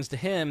say things to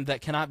him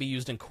that cannot be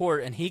used in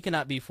court, and he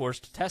cannot be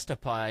forced to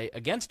testify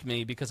against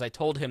me because I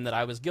told him that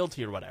I was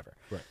guilty or whatever.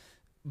 Right.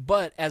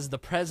 But as the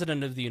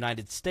President of the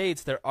United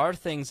States, there are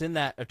things in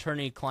that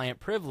attorney-client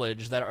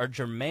privilege that are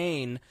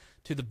germane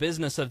to the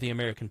business of the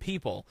American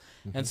people.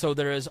 And so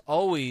there is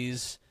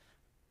always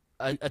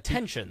a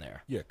tension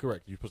there. Yeah,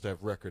 correct. You're supposed to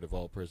have record of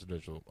all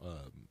presidential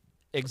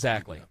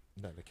Exactly.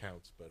 not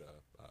accounts, but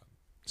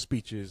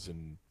speeches,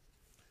 and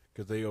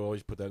because they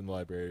always put that in the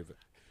library.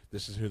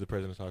 This is who the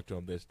president talked to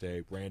on this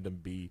day, random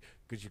B,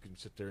 because you can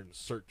sit there and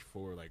search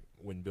for, like,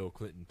 when Bill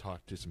Clinton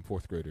talked to some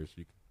fourth graders.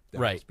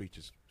 That speech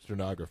is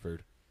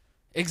stenographed.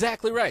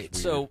 Exactly right.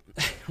 So,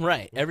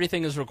 right,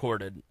 everything is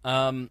recorded.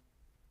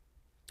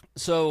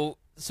 So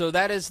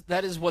that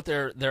is what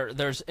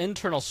there's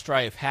internal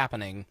strife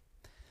happening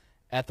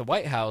at the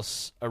White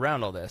House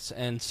around all this,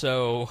 and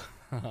so.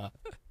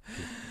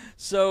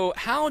 So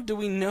how do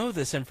we know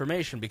this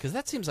information? Because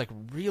that seems like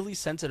really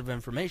sensitive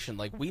information.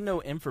 Like, we know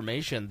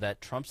information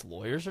that Trump's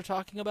lawyers are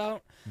talking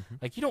about.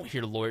 Like, you don't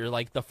hear lawyers.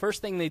 Like, the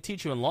first thing they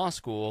teach you in law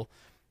school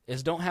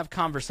is don't have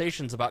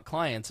conversations about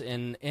clients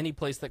in any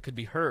place that could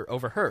be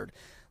overheard.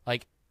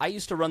 Like, I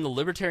used to run the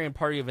Libertarian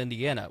Party of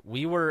Indiana.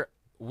 We were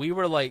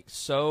like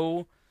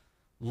so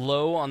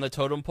low on the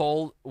totem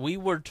pole. We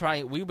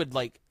would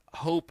like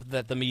hope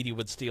that the media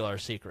would steal our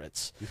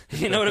secrets.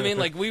 You know what I mean?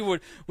 Like, we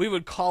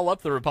would call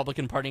up the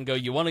Republican Party and go,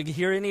 "You want to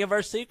hear any of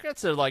our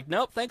secrets?" They're like,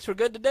 "Nope, thanks, we're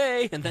good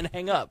today," and then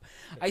hang up.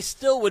 I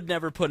still would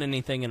never put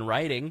anything in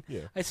writing.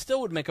 Yeah. I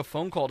still would make a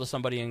phone call to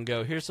somebody and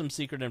go, "Here's some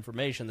secret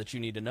information that you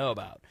need to know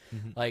about."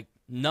 Like,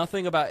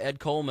 nothing about Ed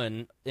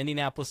Coleman,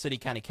 Indianapolis City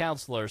County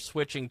Councilor,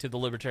 switching to the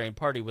Libertarian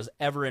Party was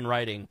ever in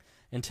writing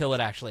until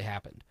it actually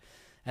happened.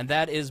 And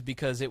that is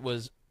because it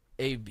was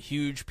a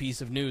huge piece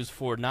of news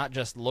for not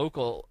just the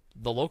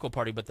local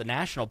party, but the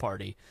national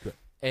party. Good.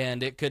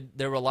 And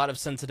there were a lot of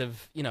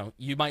sensitive,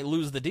 you might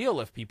lose the deal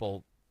if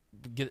people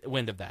get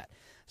wind of that.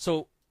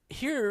 So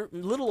here,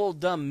 little old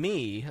dumb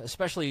me,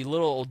 especially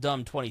little old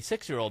dumb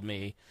 26-year-old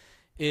me,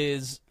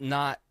 is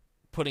not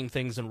putting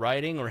things in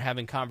writing or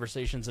having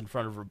conversations in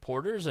front of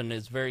reporters, and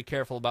is very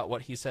careful about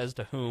what he says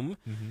to whom.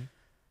 Mm-hmm.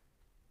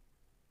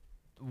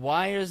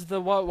 Why are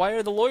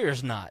the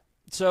lawyers not?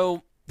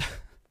 So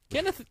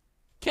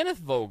Kenneth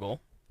Vogel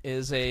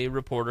is a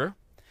reporter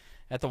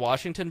at the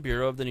Washington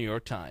Bureau of the New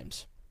York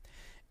Times.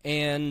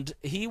 And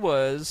he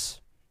was,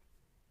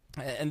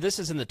 and this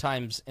is in the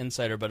Times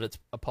Insider, but it's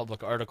a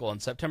public article. On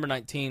September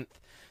 19th,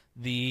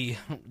 the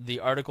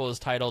article is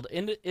titled,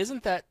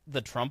 "Isn't That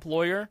the Trump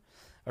Lawyer?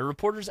 A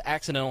Reporter's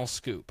Accidental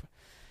Scoop."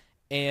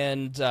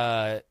 And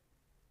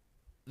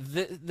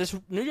this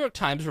New York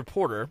Times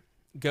reporter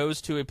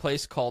goes to a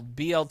place called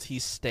BLT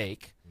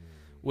Steak,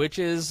 which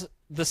is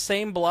the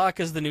same block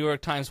as the New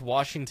York Times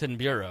Washington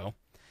Bureau.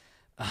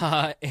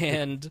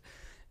 And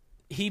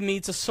he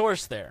meets a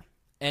source there.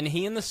 And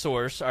he and the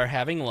source are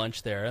having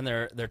lunch there, and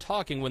they're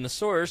talking when the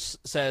source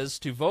says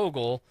to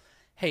Vogel,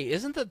 "Hey,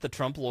 isn't that the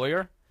Trump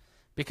lawyer?"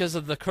 Because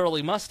of the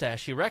curly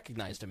mustache, he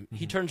recognized him. Mm-hmm.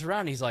 He turns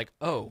around and he's like,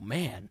 "Oh,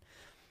 man."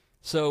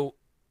 So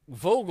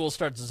Vogel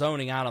starts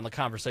zoning out on the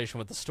conversation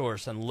with the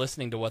source and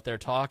listening to what they're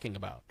talking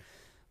about.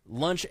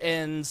 Lunch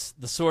ends.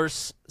 The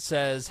source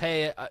says,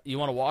 "Hey, you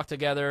want to walk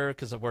together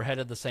because we're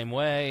headed the same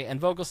way?" And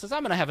Vogel says,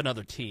 "I'm going to have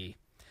another tea.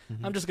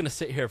 Mm-hmm. I'm just going to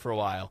sit here for a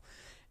while."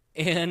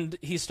 And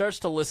he starts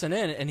to listen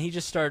in, and he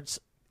just starts,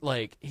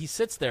 he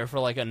sits there for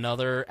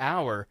another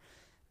hour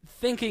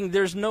thinking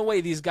there's no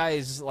way these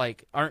guys,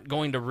 aren't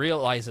going to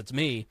realize it's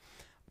me.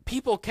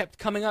 People kept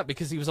coming up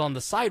because he was on the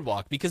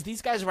sidewalk, because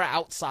these guys were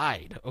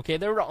outside, okay?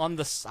 They were on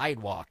the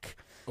sidewalk.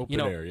 Open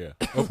air, yeah.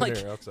 Open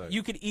air outside.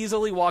 You could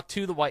easily walk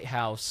to the White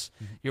House.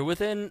 Mm-hmm. You're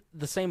within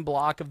the same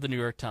block of the New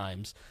York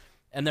Times,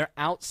 and they're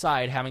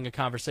outside having a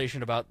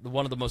conversation about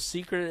one of the most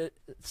secret,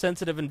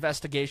 sensitive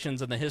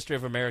investigations in the history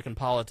of American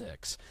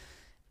politics.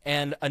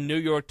 And a New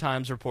York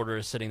Times reporter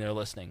is sitting there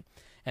listening.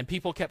 And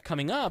people kept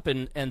coming up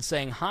and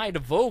saying hi to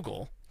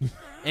Vogel,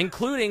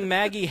 including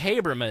Maggie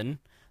Haberman,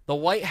 the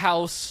White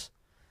House.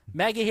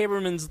 Maggie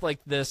Haberman's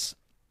this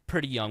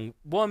pretty young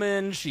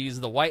woman. She's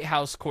the White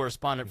House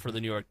correspondent for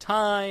the New York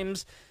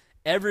Times.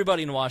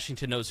 Everybody in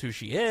Washington knows who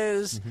she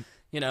is,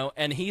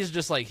 and he's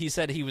just he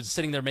said he was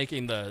sitting there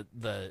making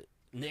the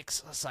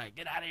Knicks sign,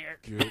 "Get out of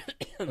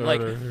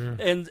here."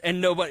 And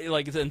nobody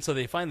and so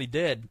they finally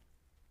did.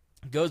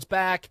 Goes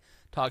back,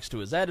 talks to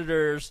his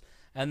editors,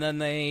 and then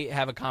they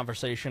have a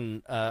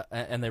conversation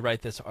and they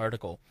write this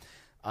article.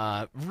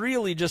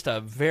 Really just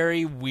a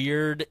very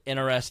weird,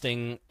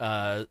 interesting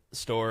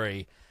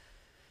story.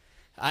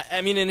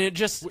 I mean, and it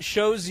just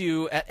shows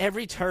you at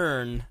every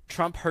turn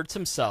Trump hurts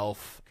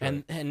himself,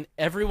 and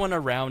everyone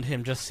around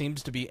him just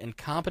seems to be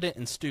incompetent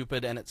and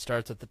stupid, and it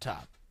starts at the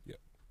top.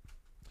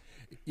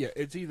 Yeah,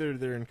 it's either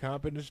they're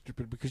incompetent or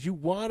stupid, because you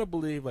want to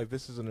believe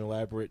this is an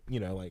elaborate,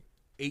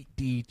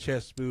 8D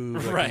chess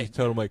move. Right. You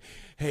told them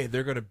hey,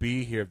 they're going to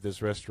be here at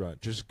this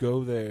restaurant. Just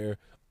go there,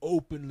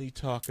 openly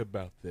talk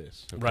about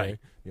this. Okay?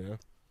 Right.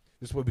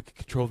 This way we can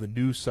control the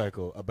news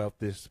cycle about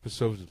this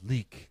supposed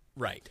leak.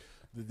 Right.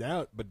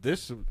 Now, but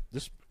this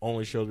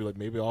only shows me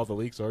maybe all the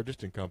leaks are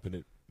just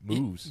incompetent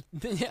moves.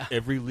 Yeah.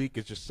 Every leak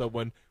is just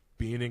someone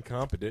being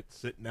incompetent,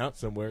 sitting out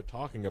somewhere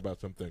talking about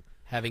something.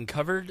 Having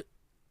covered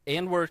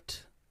and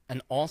worked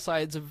on all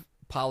sides of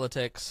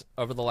politics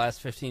over the last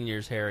 15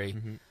 years, Harry,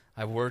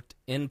 I've worked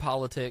in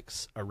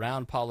politics,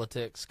 around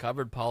politics,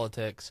 covered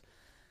politics.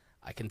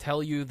 I can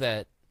tell you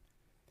that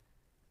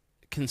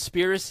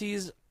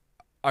conspiracies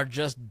are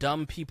just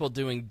dumb people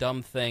doing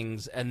dumb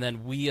things, and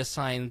then we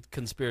assign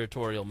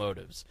conspiratorial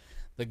motives.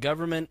 The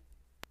government,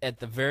 at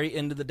the very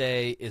end of the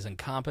day, is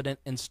incompetent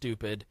and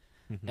stupid,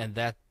 and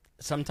that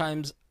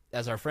sometimes,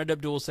 as our friend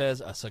Abdul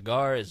says, a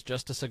cigar is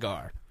just a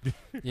cigar.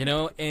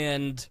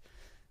 And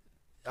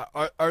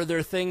are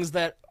there things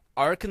that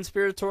are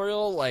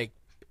conspiratorial?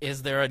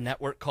 Is there a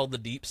network called the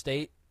Deep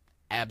State?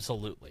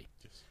 Absolutely.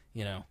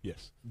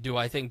 Yes. Do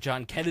I think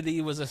John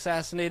Kennedy was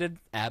assassinated?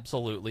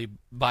 Absolutely.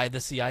 By the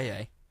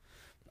CIA.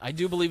 I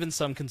do believe in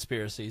some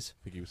conspiracies.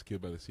 I think he was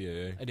killed by the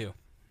CIA. I do.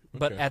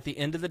 But at the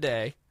end of the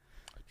day...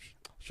 I'm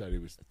sure he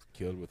was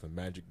killed with a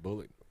magic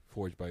bullet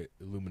forged by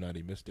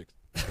Illuminati mystics.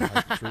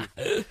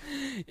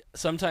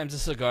 Sometimes a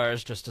cigar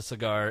is just a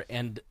cigar,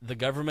 and the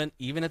government,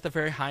 even at the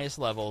very highest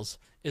levels,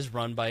 is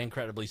run by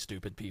incredibly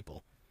stupid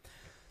people.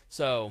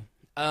 So,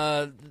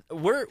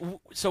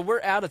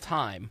 we're out of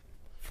time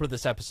for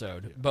this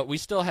episode, but we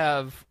still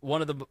have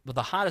one of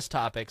the hottest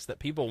topics that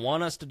people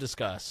want us to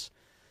discuss.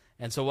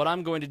 And so what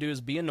I'm going to do is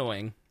be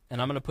annoying,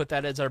 and I'm going to put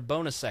that as our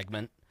bonus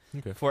segment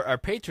for our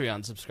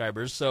Patreon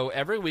subscribers. So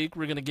every week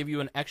we're going to give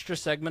you an extra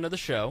segment of the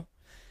show,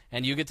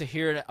 and you get to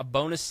hear a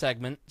bonus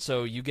segment,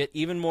 so you get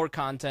even more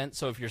content.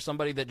 So if you're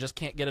somebody that just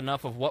can't get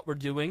enough of what we're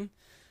doing,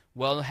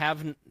 well,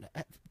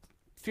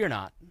 fear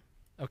not.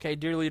 Okay,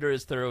 Dear Leader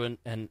is thorough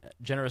and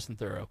generous and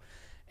thorough.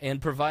 and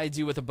provides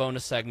you with a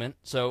bonus segment.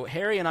 So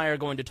Harry and I are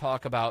going to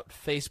talk about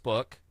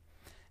Facebook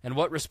and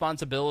what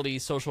responsibility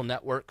social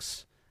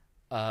networks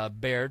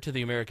bear to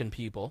the American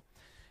people.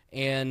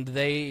 And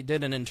they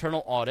did an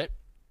internal audit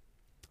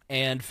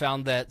and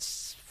found that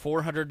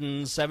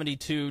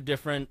 472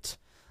 different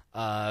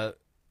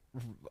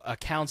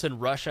accounts in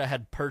Russia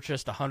had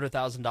purchased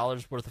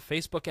 $100,000 worth of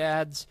Facebook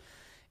ads.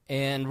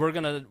 And we're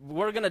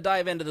gonna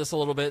dive into this a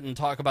little bit and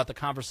talk about the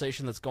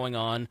conversation that's going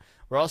on.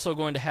 We're also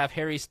going to have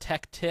Harry's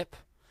tech tip.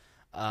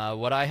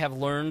 What I have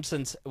learned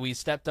since we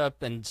stepped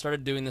up and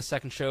started doing this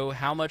second show,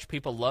 how much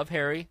people love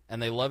Harry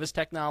and they love his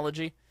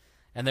technology,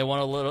 and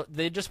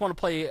they just want to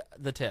play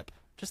the tip,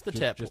 just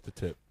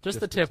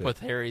the tip with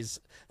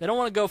Harry's. They don't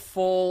want to go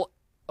full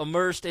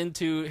immersed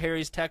into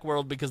Harry's tech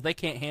world because they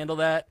can't handle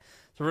that.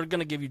 So we're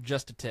going to give you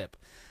just a tip.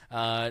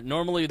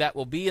 Normally that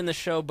will be in the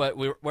show, but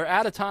we're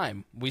out of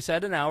time. We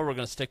said an hour. We're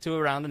going to stick to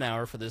around an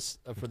hour for this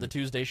for the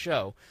Tuesday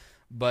show,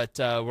 but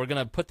we're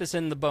going to put this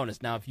in the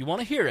bonus. Now, if you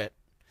want to hear it,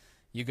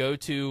 you go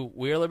to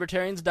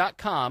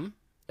wearelibertarians.com,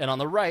 and on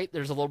the right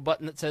there's a little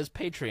button that says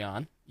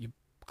Patreon. You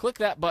click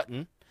that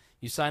button.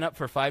 You sign up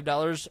for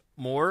 $5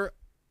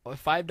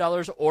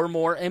 or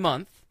more a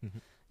month. Mm-hmm.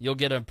 You'll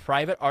get a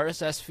private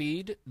RSS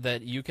feed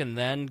that you can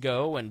then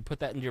go and put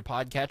that into your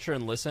podcatcher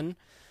and listen.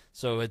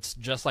 So it's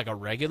just like a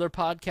regular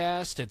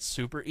podcast. It's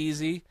super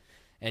easy,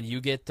 and you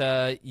get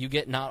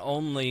not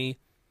only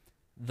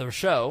the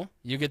show,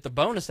 you get the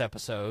bonus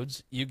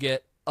episodes, you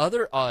get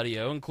other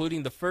audio,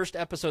 including the first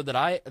episode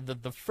that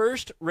the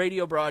first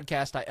radio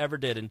broadcast I ever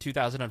did in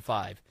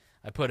 2005.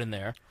 I put in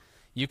there.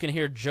 You can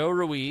hear Joe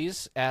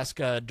Ruiz ask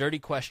a dirty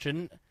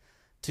question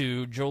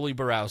to Jolie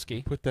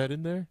Borowski. Put that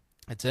in there?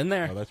 It's in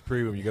there. Oh, that's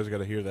premium. You guys got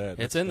to hear that.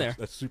 It's in there.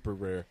 That's super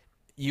rare.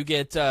 You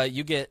get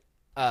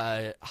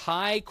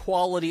high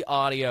quality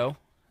audio.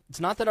 It's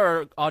not that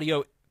our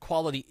audio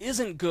quality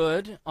isn't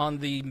good on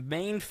the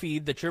main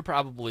feed that you're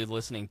probably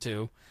listening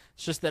to.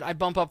 It's just that I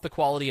bump up the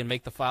quality and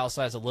make the file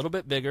size a little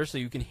bit bigger so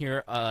you can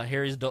hear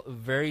Harry's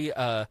very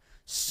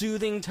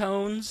soothing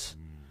tones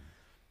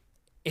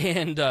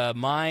and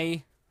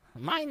my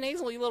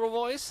nasally little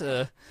voice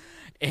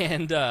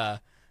and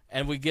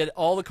we get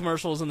all the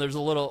commercials, and there's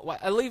a little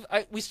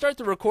we start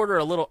the recorder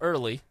a little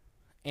early,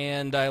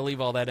 and I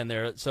leave all that in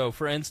there. So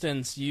for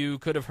instance, you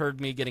could have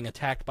heard me getting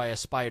attacked by a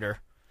spider.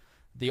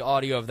 The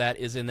audio of that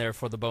is in there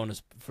for the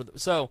bonus.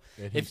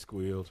 And he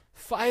squealed.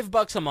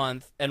 $5 a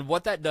month, and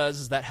what that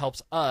does is that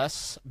helps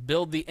us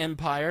build the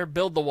empire,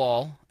 build the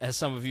wall, as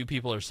some of you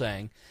people are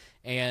saying,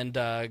 and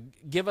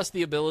give us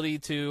the ability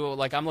to,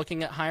 like, I'm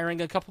looking at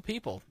hiring a couple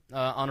people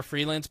on a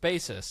freelance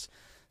basis.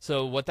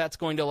 So what that's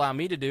going to allow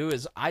me to do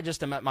is I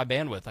just am at my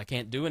bandwidth. I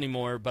can't do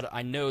anymore, but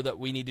I know that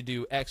we need to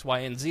do X, Y,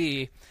 and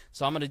Z,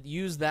 so I'm going to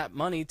use that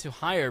money to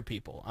hire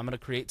people. I'm going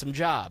to create some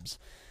jobs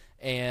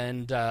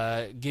and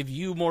give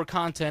you more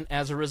content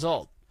as a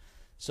result.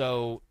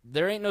 So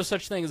there ain't no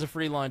such thing as a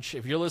free lunch.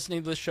 If you're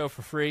listening to this show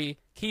for free,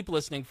 keep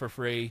listening for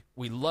free.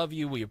 We love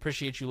you. We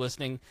appreciate you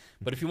listening.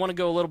 But if you want to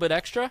go a little bit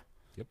extra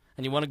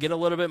and you want to get a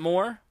little bit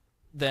more,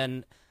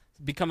 then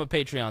become a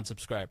Patreon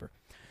subscriber.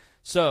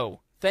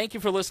 So thank you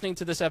for listening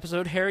to this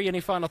episode. Harry, any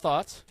final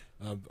thoughts?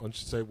 I want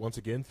to say once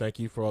again, thank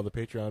you for all the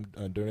Patreon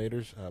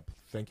donators.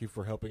 Thank you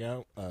for helping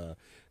out.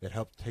 It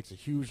takes a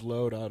huge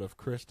load out of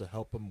Chris to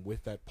help him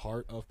with that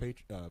part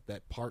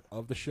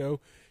of the show.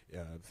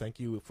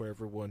 Thank you for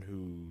everyone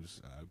who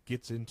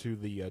gets into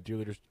the Dear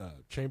Leaders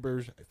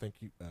chambers. Thank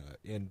you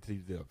into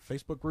the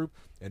Facebook group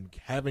and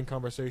having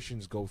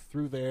conversations, go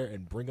through there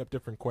and bring up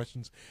different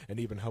questions and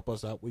even help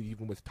us out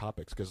with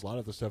topics, because a lot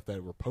of the stuff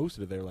that were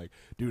posted, they're like,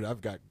 dude,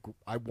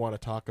 I want to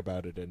talk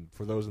about it. And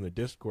for those in the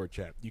Discord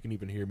chat, you can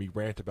even hear me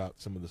rant about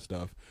some of the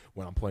stuff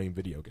when I'm playing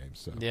video games.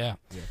 So yeah.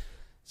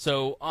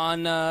 So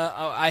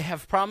I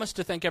have promised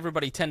to thank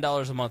everybody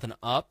 $10 a month and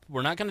up.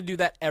 We're not going to do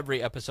that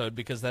every episode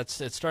because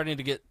it's starting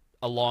to get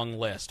a long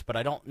list, but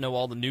I don't know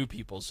all the new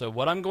people. So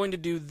what I'm going to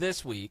do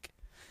this week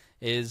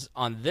is,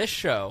 on this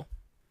show,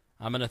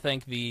 I'm going to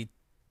thank the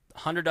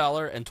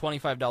 $100 and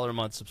 $25 a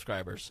month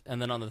subscribers,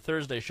 and then on the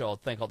Thursday show, I'll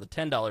thank all the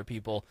 $10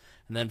 people,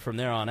 and then from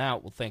there on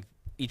out, we'll thank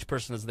each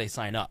person as they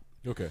sign up.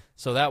 Okay.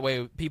 So that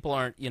way, people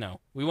aren't,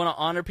 we want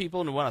to honor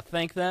people and we want to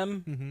thank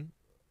them,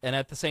 and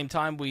at the same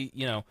time,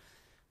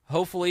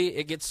 hopefully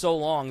it gets so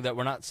long that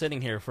we're not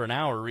sitting here for an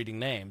hour reading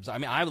names. I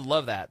mean, I would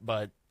love that,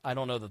 but I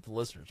don't know that the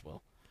listeners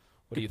will.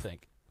 What do you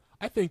think?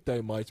 I think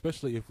they might,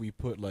 especially if we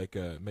put make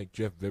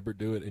Jeff Vibert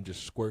do it and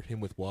just squirt him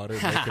with water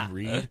and make him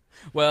read.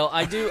 Well,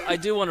 I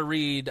do want to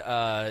read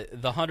the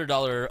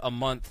 $100 a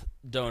month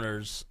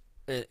donors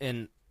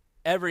in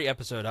every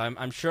episode.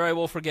 I'm sure I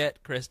will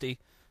forget Christy,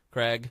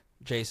 Craig,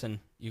 Jason.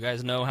 You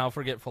guys know how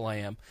forgetful I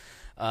am.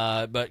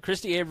 But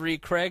Christy Avery,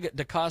 Craig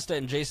DaCosta,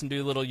 and Jason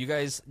Doolittle, you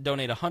guys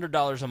donate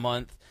 $100 a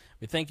month.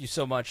 We thank you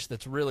so much.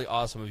 That's really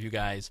awesome of you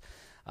guys.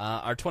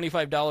 Our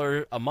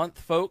 $25 a month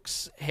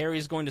folks,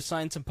 Harry's going to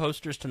sign some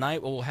posters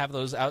tonight. We'll have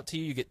those out to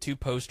you. You get 2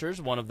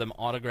 posters, one of them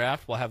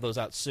autographed. We'll have those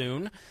out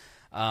soon.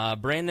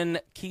 Brandon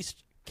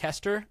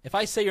Kester, if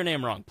I say your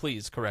name wrong,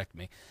 please correct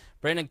me.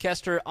 Brandon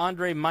Kester,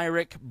 Andre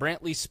Myrick,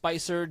 Brantley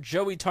Spicer,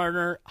 Joey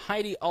Turner,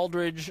 Heidi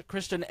Aldridge,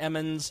 Kristen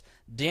Emmons,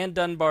 Dan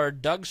Dunbar,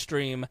 Doug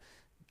Stream,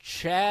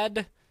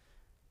 Chad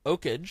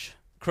Oakage,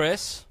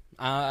 Chris,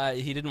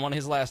 he didn't want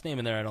his last name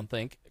in there, I don't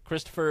think,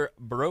 Christopher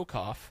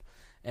Brokoff,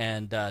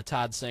 and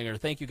Todd Singer.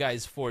 Thank you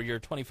guys for your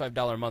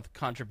 $25 a month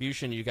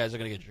contribution. You guys are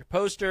going to get your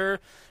poster.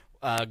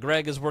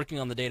 Greg is working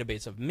on the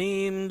database of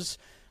memes.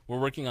 We're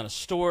working on a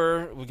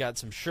store. We got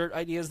some shirt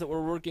ideas that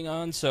we're working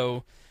on,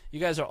 so you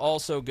guys are all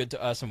so good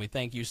to us, and we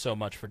thank you so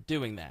much for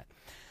doing that.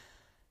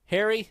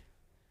 Harry,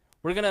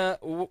 we're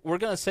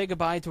gonna say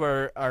goodbye to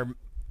our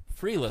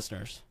free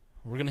listeners.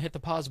 We're gonna hit the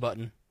pause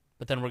button,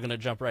 but then we're gonna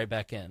jump right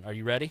back in. Are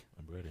you ready?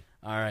 I'm ready.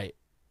 All right.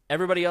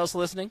 Everybody else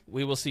listening,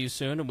 we will see you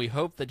soon, and we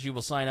hope that you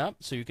will sign up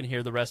so you can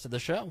hear the rest of the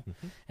show.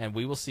 And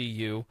we will see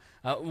you.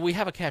 We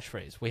have a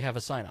catchphrase. We have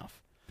a sign-off.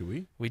 Do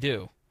we? We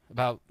do.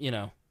 About,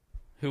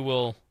 who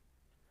will...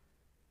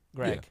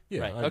 Greg.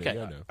 Yeah, right. I know, Okay. I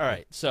know. All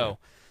right. So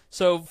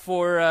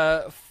for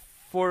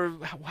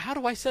how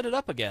do I set it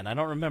up again? I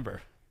don't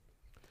remember.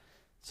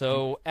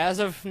 So as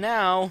of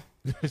now,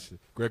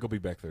 Greg will be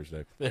back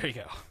Thursday. there you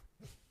go.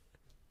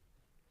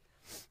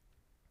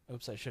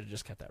 Oops, I should have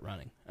just kept that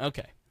running.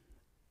 Okay.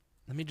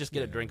 Let me just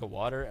get a drink of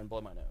water and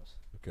blow my nose.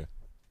 Okay.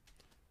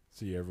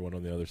 See everyone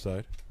on the other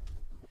side.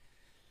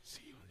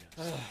 See you on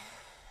the other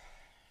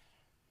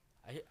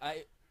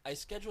side. I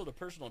scheduled a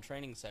personal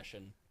training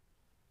session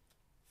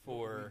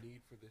for what do we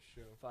need for this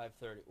show?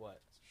 5:30.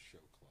 What? It's a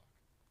show clock.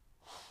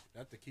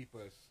 Not to keep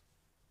us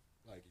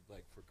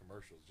like for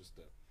commercials, just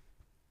to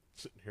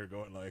sitting here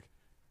going like.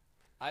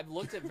 I've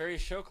looked at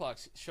various show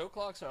clocks. Show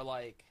clocks are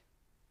like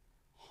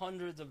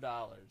hundreds of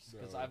dollars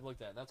because I've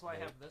looked at it. That's why I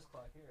have this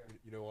clock here.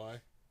 You know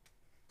why?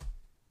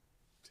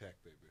 Tech,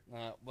 baby.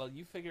 Well,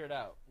 you figure it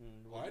out.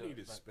 And All I need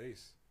is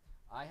space.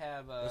 I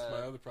have. That's my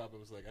other problem.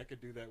 Was like I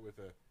could do that with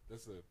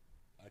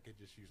I could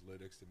just use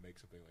Linux to make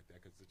something like that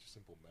because it's just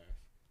simple math.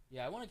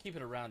 Yeah, I want to keep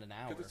it around an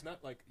hour. Because it's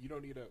not like you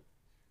don't need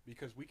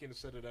because we can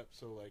set it up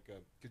so like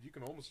because you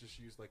can almost just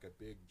use like a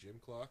big gym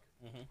clock.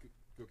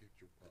 Go get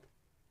your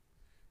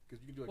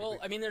because you can do like. Well,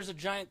 I mean, there's a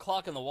giant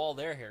clock on the wall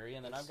there, Harry,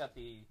 and then I've got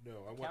the.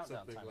 No, I want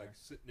something timer. like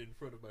sitting in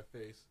front of my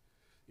face.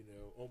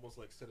 Almost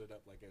like set it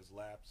up like as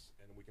laps,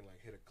 and we can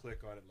like hit a click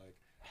on it, like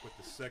with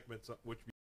the segments, which